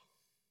law.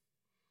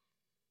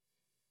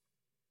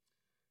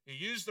 You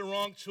use the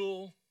wrong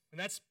tool, and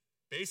that's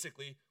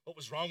basically what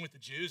was wrong with the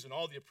Jews and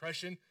all the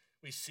oppression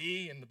we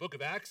see in the book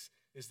of Acts,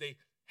 is they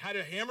had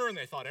a hammer and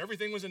they thought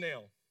everything was a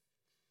nail,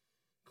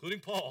 including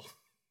Paul,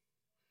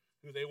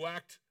 who they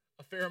whacked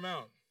a fair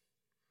amount.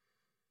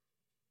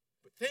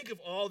 But think of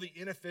all the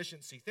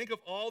inefficiency, think of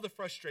all the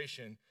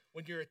frustration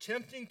when you're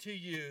attempting to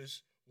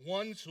use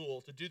one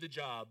tool to do the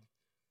job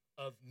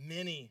of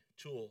many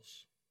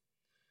tools.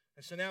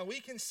 And so now we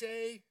can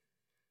say,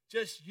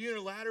 just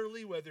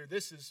unilaterally, whether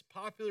this is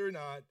popular or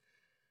not,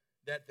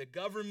 that the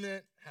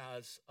government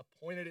has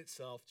appointed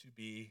itself to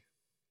be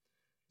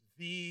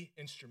the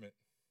instrument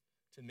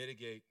to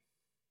mitigate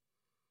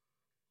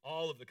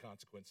all of the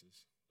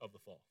consequences of the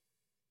fall.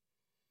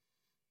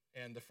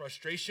 And the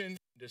frustration,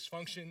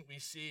 dysfunction we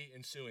see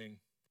ensuing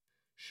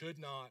should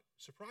not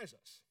surprise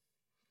us.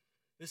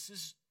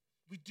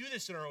 We do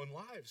this in our own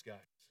lives, guys.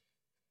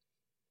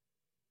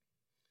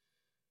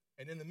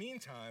 And in the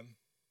meantime,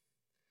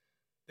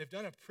 they've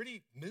done a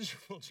pretty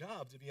miserable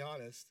job, to be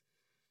honest,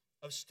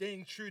 of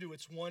staying true to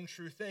its one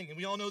true thing. And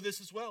we all know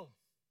this as well.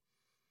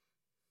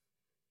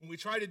 When we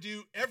try to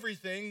do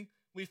everything,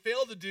 we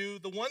fail to do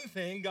the one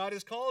thing God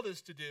has called us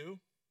to do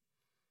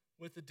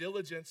with the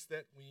diligence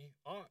that we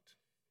ought.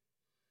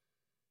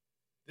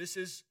 This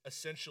is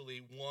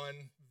essentially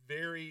one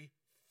very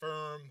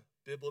firm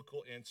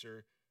biblical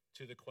answer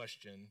to the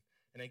question.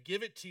 And I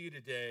give it to you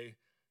today,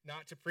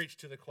 not to preach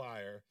to the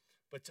choir,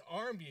 but to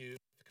arm you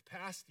with the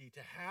capacity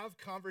to have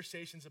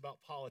conversations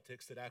about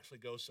politics that actually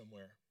go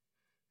somewhere.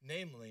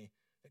 Namely,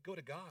 that go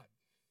to God.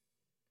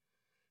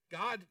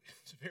 God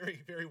is very,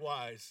 very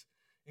wise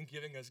in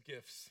giving us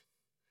gifts,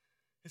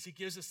 because he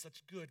gives us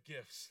such good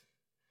gifts.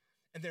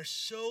 And they're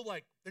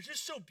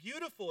just so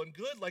beautiful and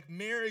good. Like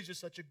marriage is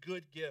such a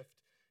good gift,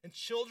 and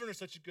children are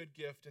such a good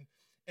gift,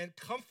 and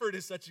comfort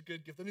is such a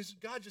good gift. I mean,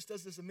 God just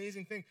does this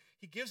amazing thing.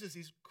 He gives us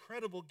these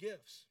incredible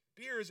gifts.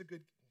 Beer is a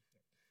good gift.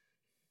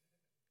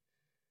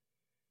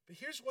 But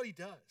here's what he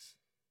does.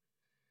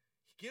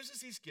 He gives us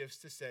these gifts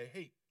to say,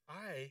 hey,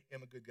 I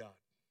am a good God.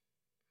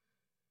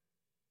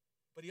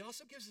 But he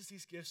also gives us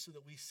these gifts so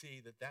that we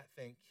see that that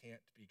thing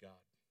can't be God.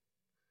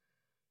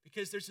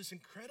 Because there's this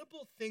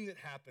incredible thing that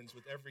happens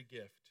with every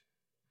gift.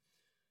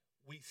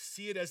 We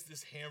see it as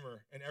this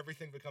hammer, and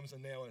everything becomes a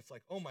nail, and it's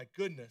like, oh my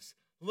goodness,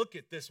 look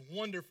at this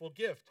wonderful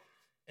gift.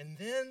 And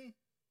then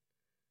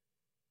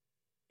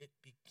it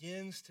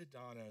begins to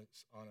dawn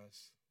on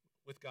us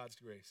with God's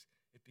grace.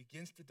 It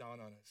begins to dawn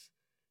on us.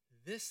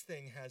 This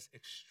thing has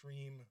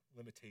extreme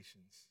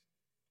limitations.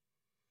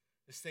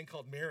 This thing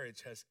called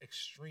marriage has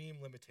extreme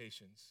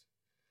limitations.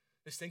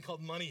 This thing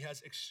called money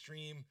has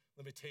extreme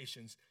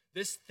limitations.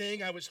 This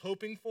thing I was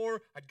hoping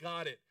for, I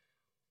got it.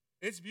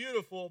 It's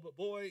beautiful, but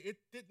boy, it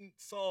didn't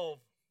solve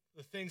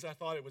the things I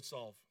thought it would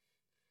solve.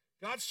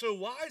 God's so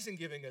wise in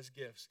giving us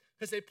gifts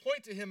because they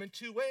point to him in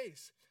two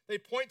ways. They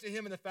point to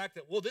him in the fact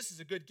that, well, this is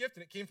a good gift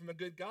and it came from a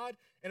good God.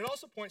 And it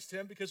also points to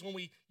him because when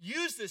we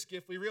use this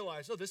gift, we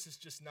realize, oh, this is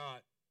just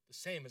not the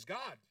same as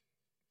God.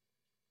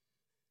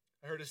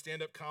 I heard a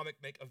stand-up comic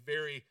make a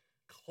very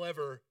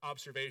clever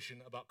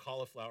observation about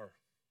cauliflower.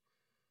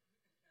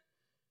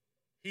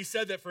 He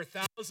said that for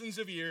thousands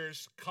of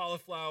years,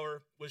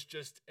 cauliflower was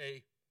just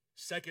a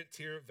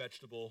second-tier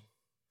vegetable,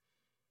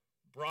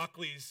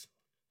 broccoli's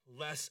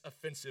less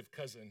offensive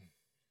cousin.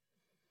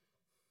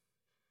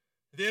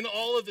 Then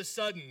all of a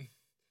sudden,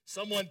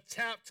 someone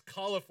tapped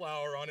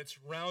cauliflower on its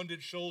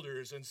rounded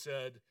shoulders and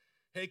said,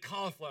 hey,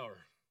 cauliflower,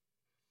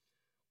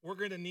 we're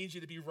going to need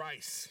you to be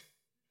rice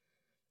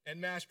and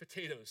mashed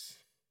potatoes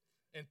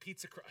and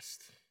pizza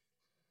crust.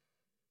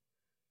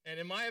 And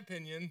in my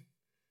opinion,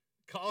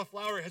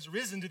 cauliflower has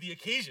risen to the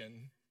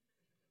occasion.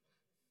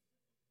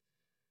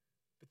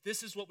 But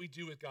this is what we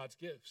do with God's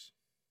gifts.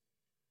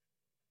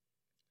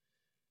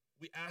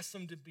 We ask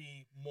them to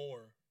be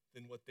more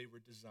than what they were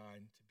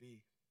designed to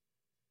be.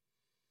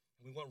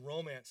 And we want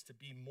romance to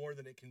be more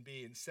than it can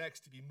be, and sex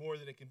to be more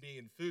than it can be,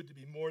 and food to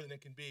be more than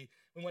it can be.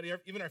 We want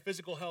even our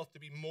physical health to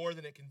be more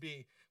than it can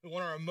be. We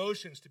want our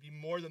emotions to be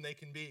more than they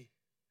can be.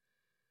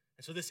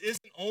 And so this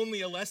isn't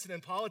only a lesson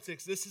in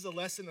politics. This is a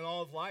lesson in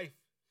all of life.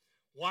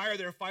 Why are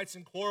there fights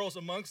and quarrels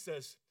amongst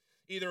us,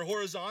 either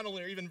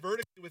horizontally or even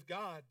vertically with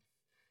God?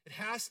 It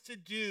has to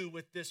do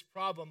with this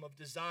problem of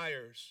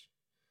desires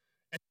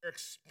and their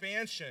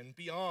expansion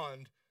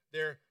beyond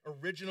their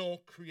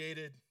original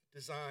created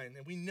design.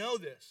 And we know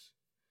this.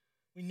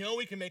 We know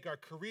we can make our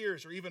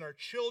careers or even our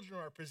children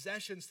or our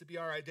possessions to be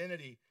our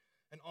identity.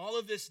 And all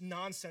of this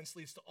nonsense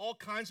leads to all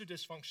kinds of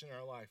dysfunction in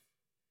our life.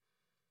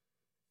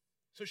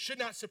 So it should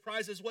not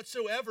surprise us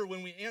whatsoever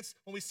when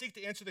we seek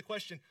to answer the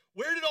question,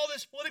 where did all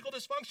this political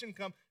dysfunction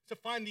come, to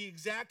find the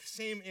exact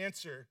same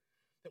answer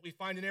that we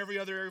find in every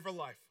other area of our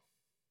life.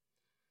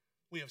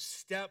 We have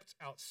stepped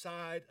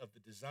outside of the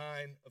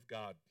design of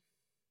God.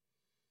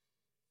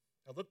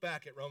 Now look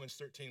back at Romans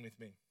 13 with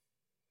me.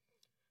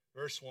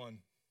 Verse 1.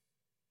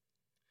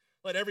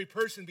 Let every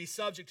person be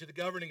subject to the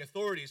governing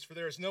authorities, for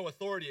there is no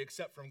authority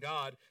except from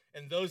God,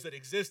 and those that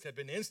exist have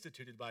been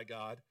instituted by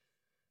God.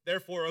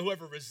 Therefore,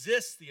 whoever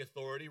resists the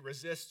authority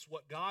resists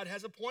what God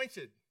has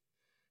appointed,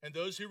 and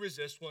those who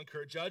resist will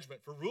incur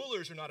judgment. For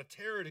rulers are not a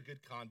terror to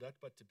good conduct,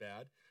 but to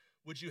bad.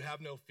 Would you have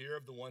no fear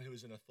of the one who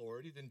is in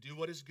authority? Then do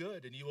what is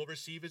good, and you will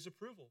receive his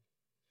approval.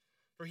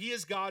 For he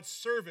is God's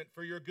servant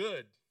for your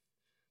good.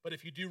 But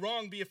if you do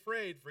wrong, be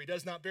afraid, for he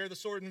does not bear the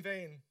sword in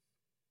vain.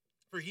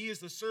 For he is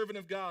the servant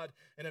of God,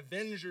 an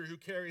avenger who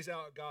carries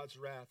out God's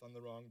wrath on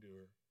the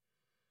wrongdoer.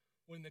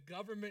 When the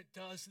government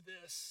does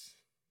this,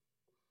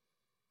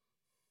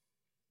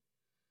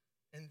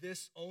 and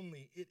this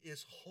only, it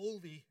is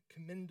wholly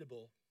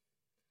commendable,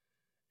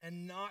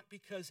 and not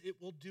because it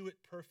will do it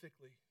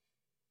perfectly,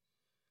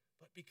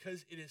 but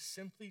because it is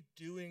simply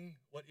doing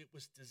what it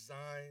was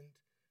designed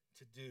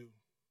to do.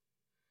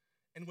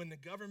 And when the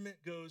government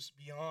goes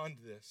beyond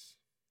this,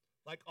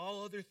 like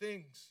all other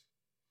things,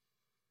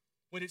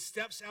 when it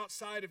steps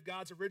outside of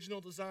God's original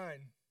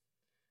design,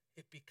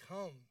 it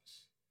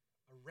becomes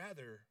a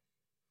rather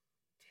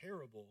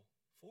terrible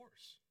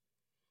force.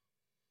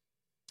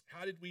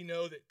 How did we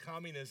know that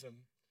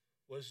communism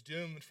was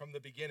doomed from the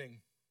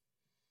beginning?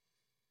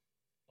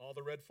 All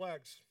the red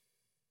flags.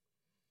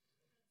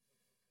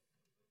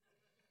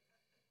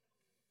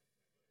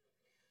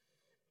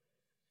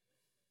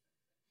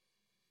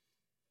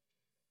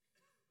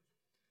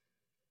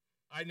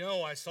 I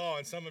know I saw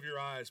in some of your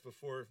eyes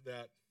before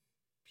that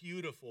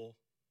beautiful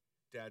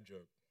dad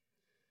joke.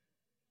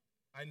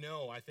 I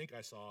think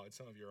I saw in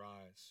some of your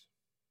eyes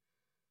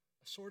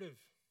a sort of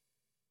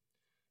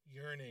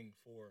yearning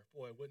for,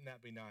 boy, wouldn't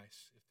that be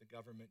nice if the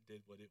government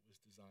did what it was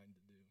designed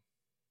to do.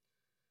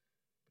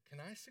 But can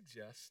I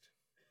suggest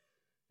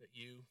that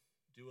you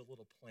do a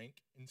little plank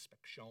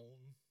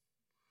inspection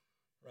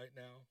right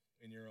now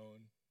in your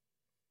own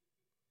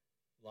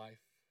life?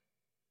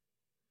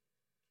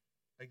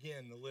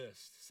 Again, the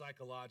list: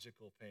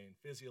 psychological pain,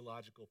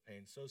 physiological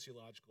pain,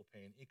 sociological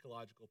pain,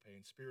 ecological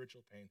pain,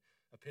 spiritual pain,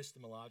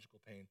 epistemological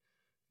pain,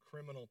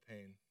 criminal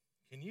pain.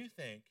 Can you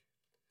think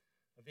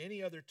of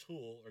any other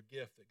tool or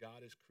gift that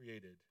God has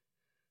created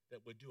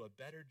that would do a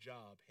better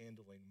job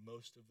handling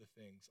most of the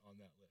things on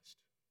that list?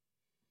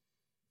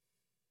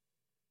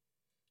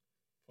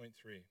 Point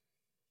 3,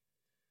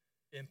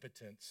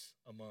 impotence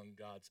among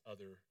God's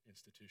other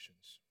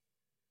institutions.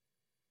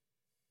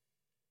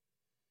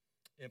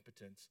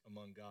 Impotence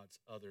among God's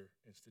other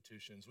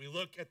institutions. We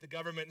look at the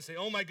government and say,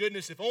 oh my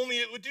goodness, if only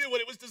it would do what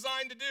it was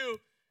designed to do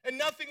and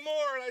nothing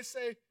more. And I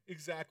say,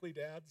 exactly,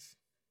 dads.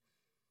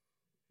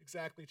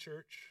 Exactly,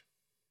 church.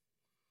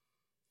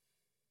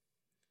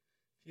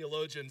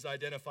 Theologians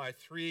identify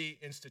 3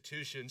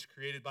 institutions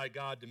created by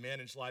God to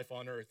manage life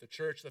on earth: the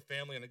church, the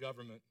family, and the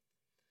government.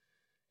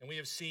 And we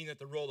have seen that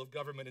the role of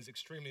government is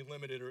extremely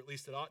limited, or at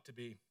least it ought to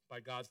be, by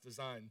God's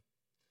design.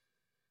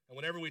 And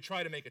whenever we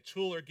try to make a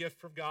tool or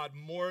gift from God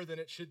more than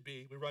it should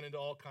be, we run into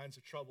all kinds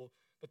of trouble.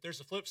 But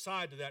there's a flip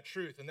side to that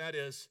truth, and that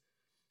is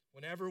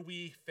whenever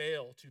we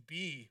fail to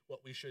be what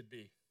we should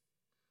be,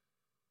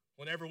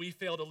 whenever we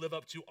fail to live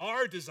up to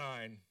our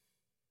design,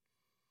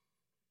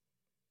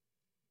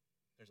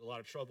 there's a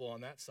lot of trouble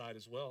on that side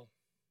as well.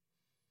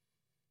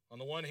 On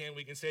the one hand,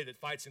 we can say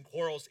that fights and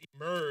quarrels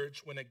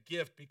emerge when a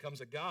gift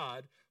becomes a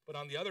god, but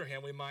on the other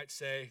hand, we might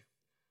say,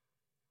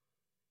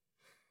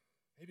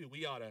 maybe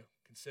we ought to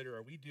consider,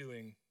 are we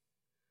doing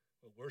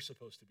what we're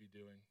supposed to be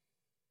doing?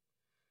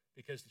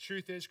 Because the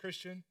truth is,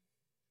 Christian,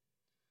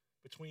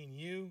 between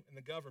you and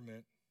the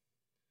government,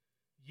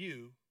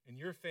 you and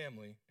your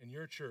family and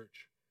your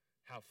church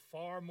have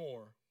far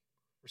more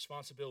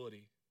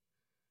responsibility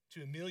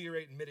to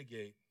ameliorate and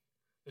mitigate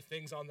the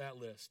things on that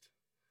list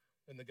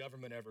than the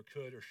government ever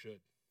could or should.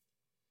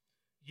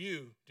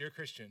 You, dear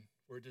Christian,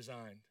 were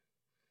designed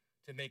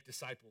to make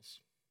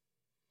disciples.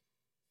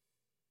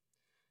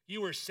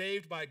 You were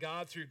saved by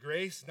God through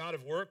grace, not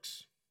of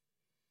works,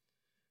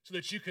 so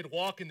that you could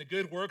walk in the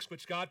good works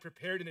which God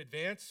prepared in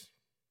advance.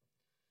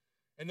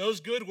 And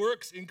those good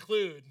works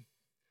include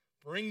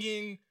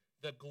bringing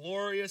the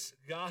glorious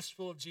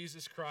gospel of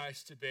Jesus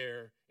Christ to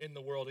bear in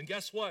the world. And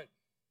guess what?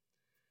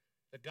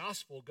 The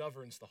gospel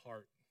governs the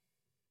heart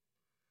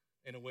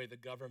in a way the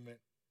government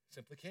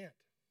simply can't.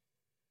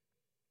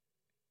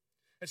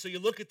 And so you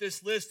look at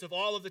this list of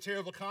all of the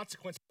terrible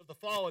consequences of the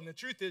fall, and the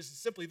truth is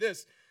simply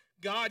this: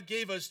 God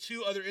gave us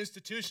two other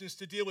institutions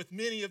to deal with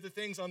many of the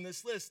things on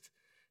this list,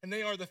 and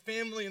they are the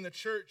family and the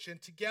church.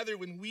 And together,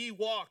 when we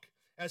walk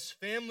as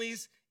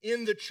families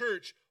in the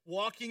church,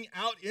 walking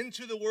out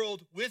into the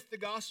world with the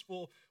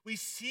gospel, we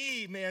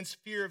see man's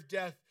fear of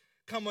death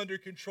come under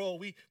control.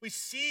 We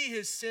see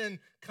his sin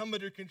come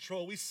under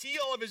control. We see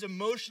all of his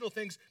emotional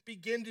things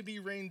begin to be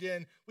reined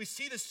in. We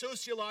see the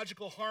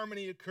sociological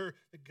harmony occur.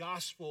 The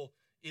gospel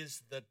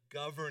is the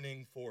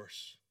governing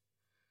force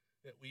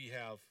that we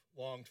have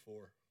longed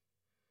for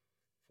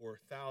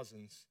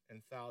thousands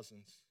and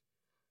thousands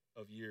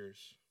of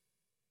years.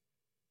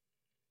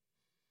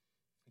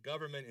 The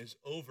government is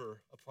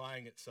over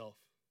applying itself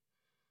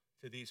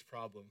to these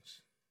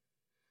problems.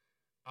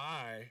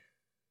 I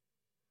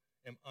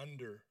am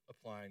under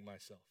applying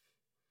myself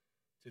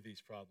to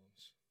these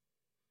problems.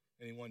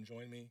 Anyone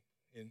join me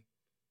in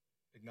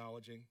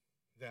acknowledging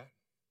that?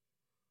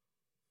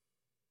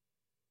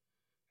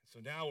 So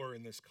now we're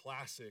in this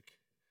classic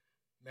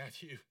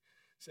Matthew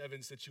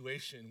 7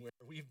 situation where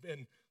we've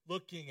been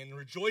looking and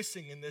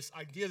rejoicing in this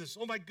idea, this,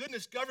 oh my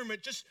goodness,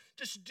 government, just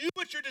do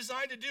what you're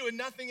designed to do and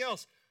nothing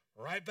else.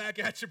 Right back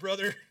at you,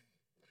 brother.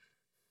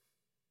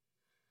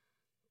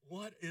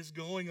 What is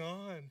going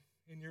on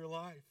in your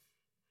life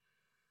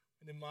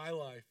and in my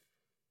life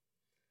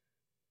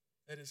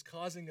that is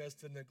causing us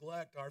to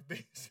neglect our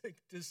basic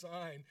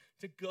design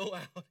to go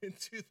out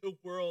into the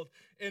world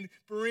and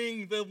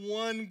bring the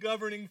one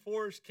governing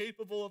force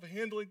capable of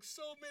handling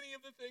so many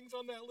of the things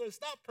on that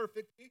list? Not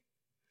perfectly,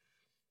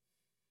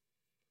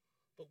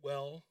 but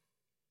well.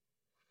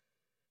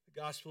 The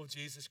gospel of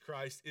Jesus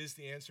Christ is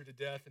the answer to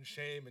death and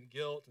shame and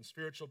guilt and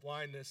spiritual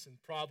blindness and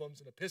problems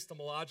and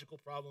epistemological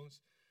problems.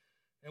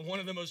 And one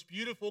of the most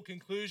beautiful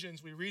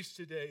conclusions we reach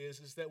today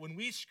is that when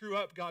we screw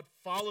up, God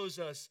follows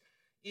us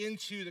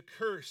into the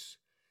curse.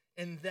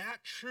 And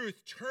that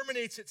truth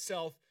terminates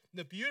itself in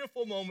the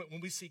beautiful moment when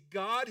we see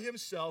God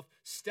himself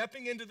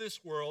stepping into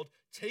this world,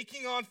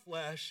 taking on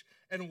flesh,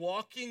 and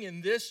walking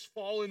in this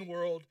fallen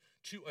world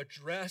to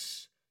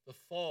address the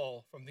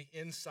fall from the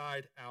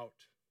inside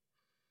out.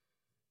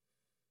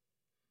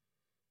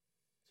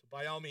 So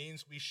by all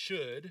means, we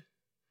should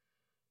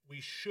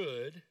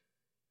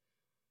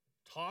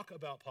talk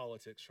about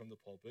politics from the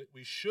pulpit.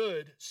 We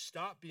should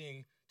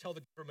tell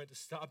the government to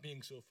stop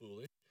being so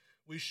foolish.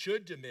 We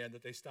should demand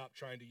that they stop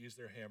trying to use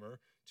their hammer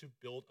to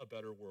build a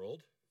better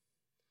world.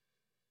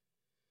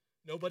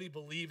 Nobody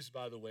believes,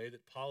 by the way,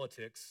 that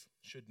politics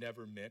should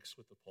never mix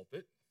with the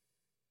pulpit.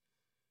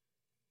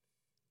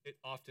 It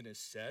often is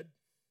said.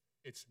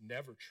 It's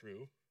never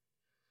true.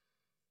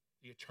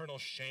 The eternal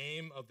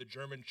shame of the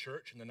German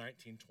church in the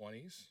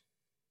 1920s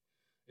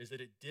is that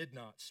it did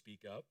not speak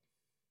up,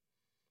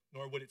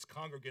 nor would its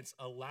congregants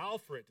allow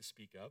for it to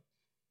speak up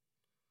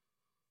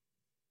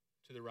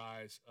to the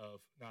rise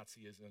of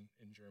Nazism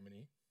in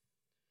Germany.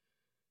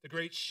 The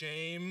great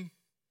shame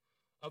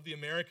of the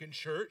American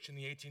church in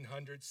the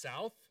 1800s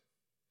South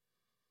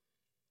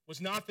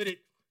was not that it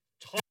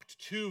talked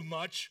too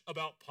much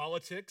about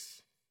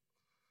politics,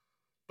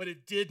 but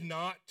it did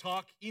not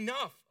talk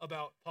enough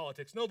about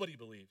politics. Nobody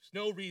believes,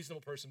 no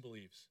reasonable person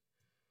believes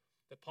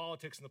that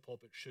politics and the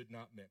pulpit should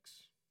not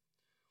mix.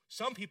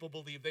 Some people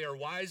believe they are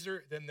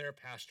wiser than their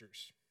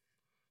pastors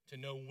to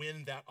know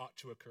when that ought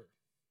to occur.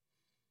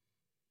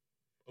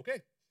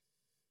 Okay.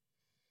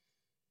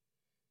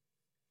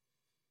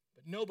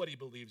 But nobody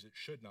believes it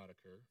should not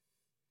occur.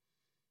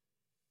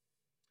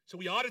 So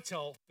we ought to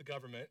tell the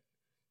government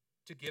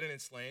to get in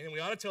its lane, and we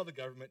ought to tell the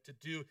government to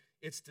do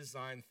its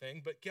design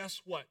thing. But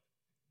guess what?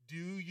 Do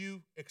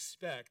you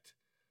expect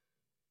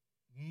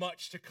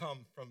much to come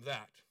from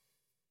that?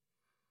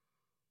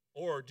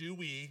 Or do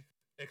we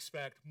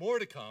expect more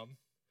to come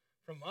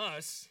from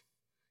us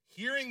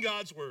hearing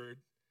God's word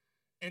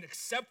and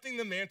accepting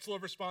the mantle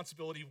of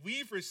responsibility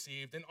we've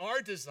received in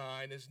our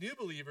design as new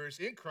believers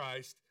in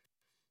Christ?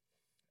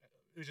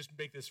 We just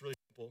make this really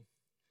simple.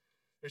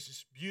 There's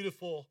this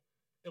beautiful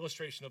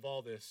illustration of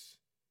all this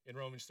in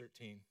Romans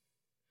 13.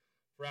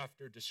 For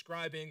after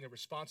describing the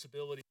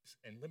responsibilities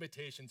and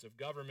limitations of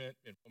government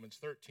in Romans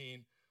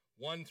 13,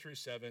 1 through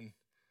 7,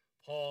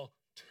 Paul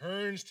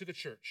turns to the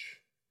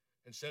church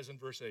and says in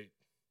verse 8,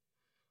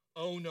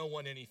 owe no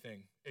one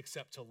anything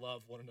except to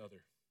love one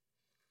another.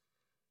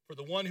 For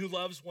the one who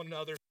loves one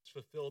another has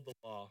fulfilled the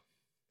law.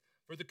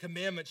 For the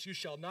commandments, you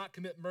shall not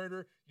commit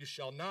murder, you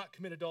shall not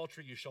commit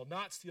adultery, you shall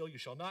not steal, you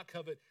shall not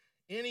covet.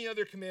 Any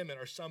other commandment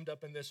are summed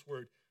up in this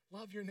word: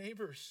 love your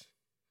neighbors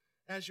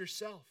as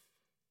yourself.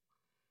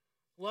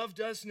 Love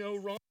does no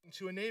wrong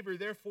to a neighbor.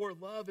 Therefore,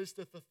 love is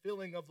the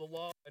fulfilling of the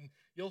law. And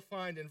you'll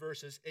find in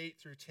verses 8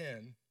 through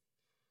 10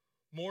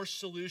 more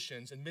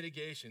solutions and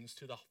mitigations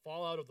to the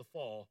fallout of the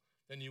fall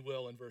than you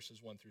will in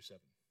verses 1 through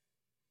 7.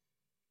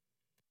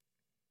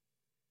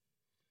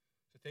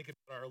 So think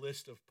about our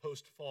list of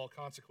post-fall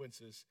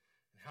consequences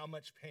and how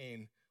much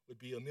pain would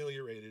be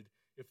ameliorated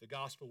if the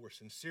gospel were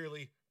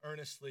sincerely,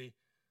 earnestly,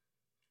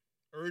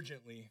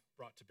 urgently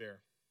brought to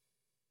bear.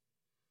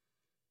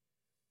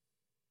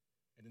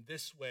 And in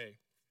this way,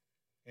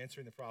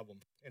 answering the problem,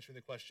 answering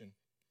the question.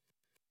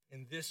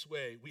 In this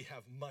way, we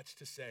have much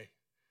to say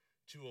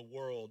to a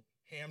world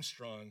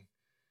hamstrung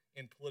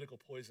in political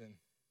poison.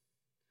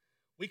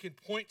 We can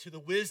point to the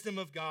wisdom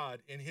of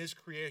God in his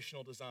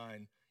creational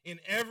design in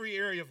every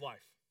area of life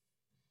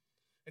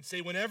and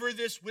say, whenever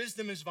this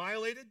wisdom is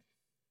violated,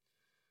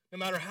 no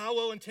matter how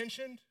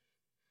well-intentioned,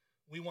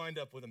 we wind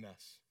up with a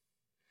mess.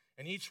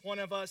 And each one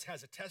of us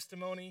has a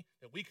testimony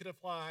that we could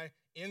apply.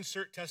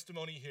 Insert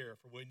testimony here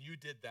for when you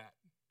did that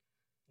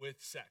with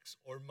sex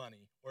or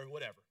money or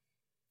whatever.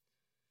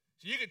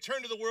 So you could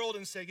turn to the world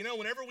and say,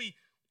 whenever we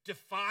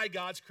defy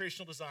God's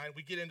creational design,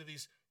 we get into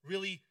these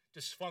really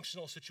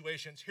dysfunctional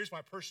situations. Here's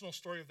my personal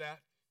story of that.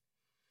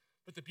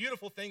 But the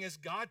beautiful thing is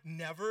God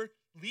never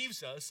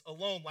leaves us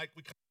alone like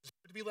we deserve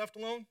to be left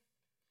alone.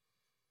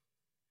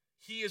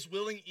 He is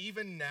willing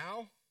even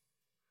now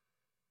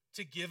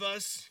to give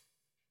us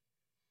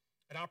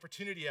an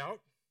opportunity out.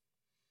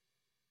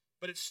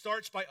 But it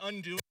starts by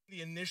undoing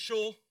the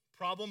initial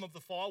problem of the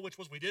fall, which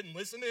was we didn't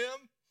listen to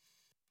him.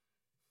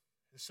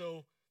 And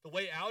so the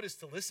way out is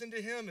to listen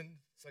to him. And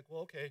it's like,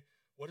 well, okay,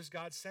 what is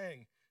God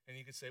saying? And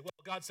you could say, well,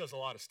 God says a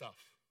lot of stuff.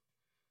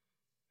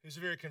 He's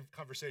very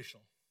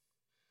conversational.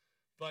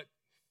 But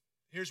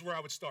here's where I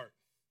would start.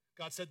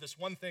 God said this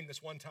one thing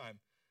this one time.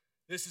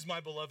 This is my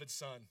beloved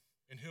son,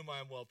 in whom I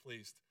am well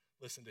pleased.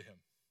 Listen to him.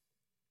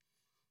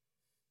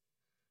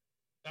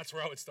 That's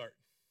where I would start.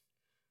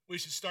 We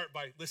should start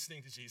by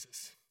listening to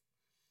Jesus.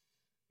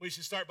 We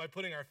should start by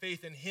putting our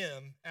faith in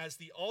him as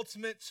the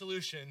ultimate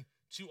solution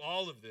to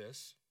all of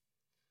this.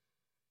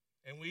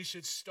 And we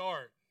should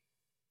start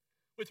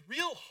with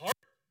real heart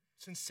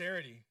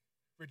sincerity,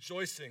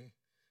 rejoicing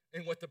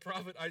in what the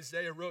prophet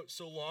Isaiah wrote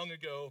so long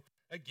ago,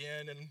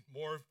 again, in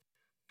more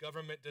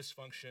government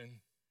dysfunction.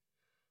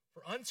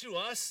 For unto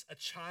us a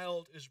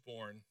child is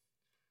born,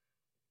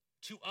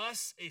 to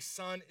us a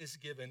son is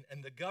given,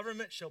 and the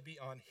government shall be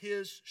on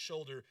his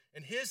shoulder,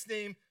 and his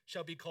name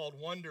shall be called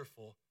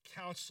Wonderful,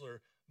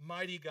 Counselor,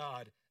 Mighty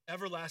God,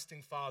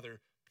 Everlasting Father,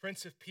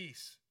 Prince of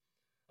Peace.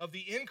 Of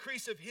the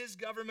increase of his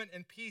government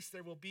and peace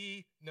there will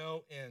be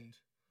no end.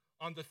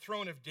 On the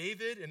throne of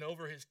David and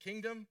over his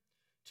kingdom,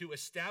 to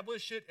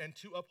establish it and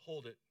to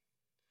uphold it,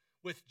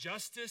 with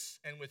justice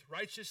and with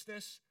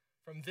righteousness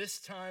from this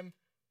time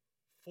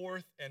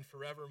forth and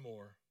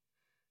forevermore.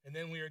 And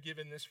then we are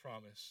given this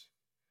promise.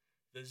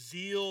 The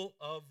zeal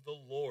of the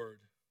Lord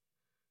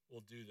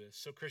will do this.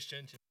 So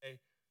Christian, today,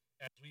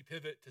 as we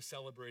pivot to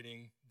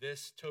celebrating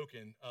this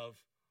token of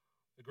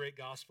the great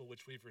gospel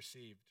which we've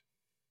received,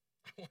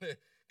 I want to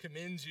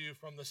commend you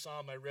from the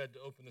psalm I read to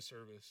open the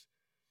service.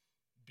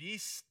 Be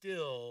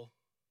still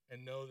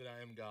and know that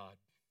I am God.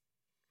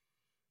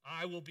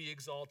 I will be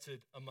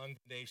exalted among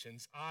the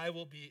nations. I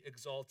will be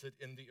exalted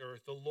in the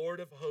earth. The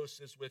Lord of hosts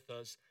is with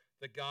us.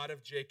 The God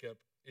of Jacob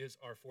is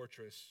our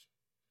fortress.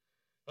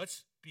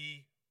 Let's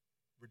be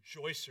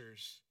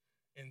rejoicers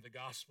in the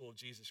gospel of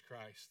Jesus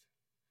Christ,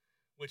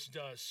 which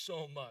does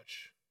so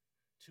much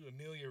to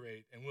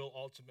ameliorate and will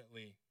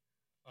ultimately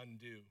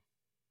undo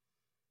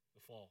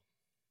the fall.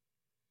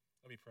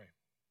 Let me pray.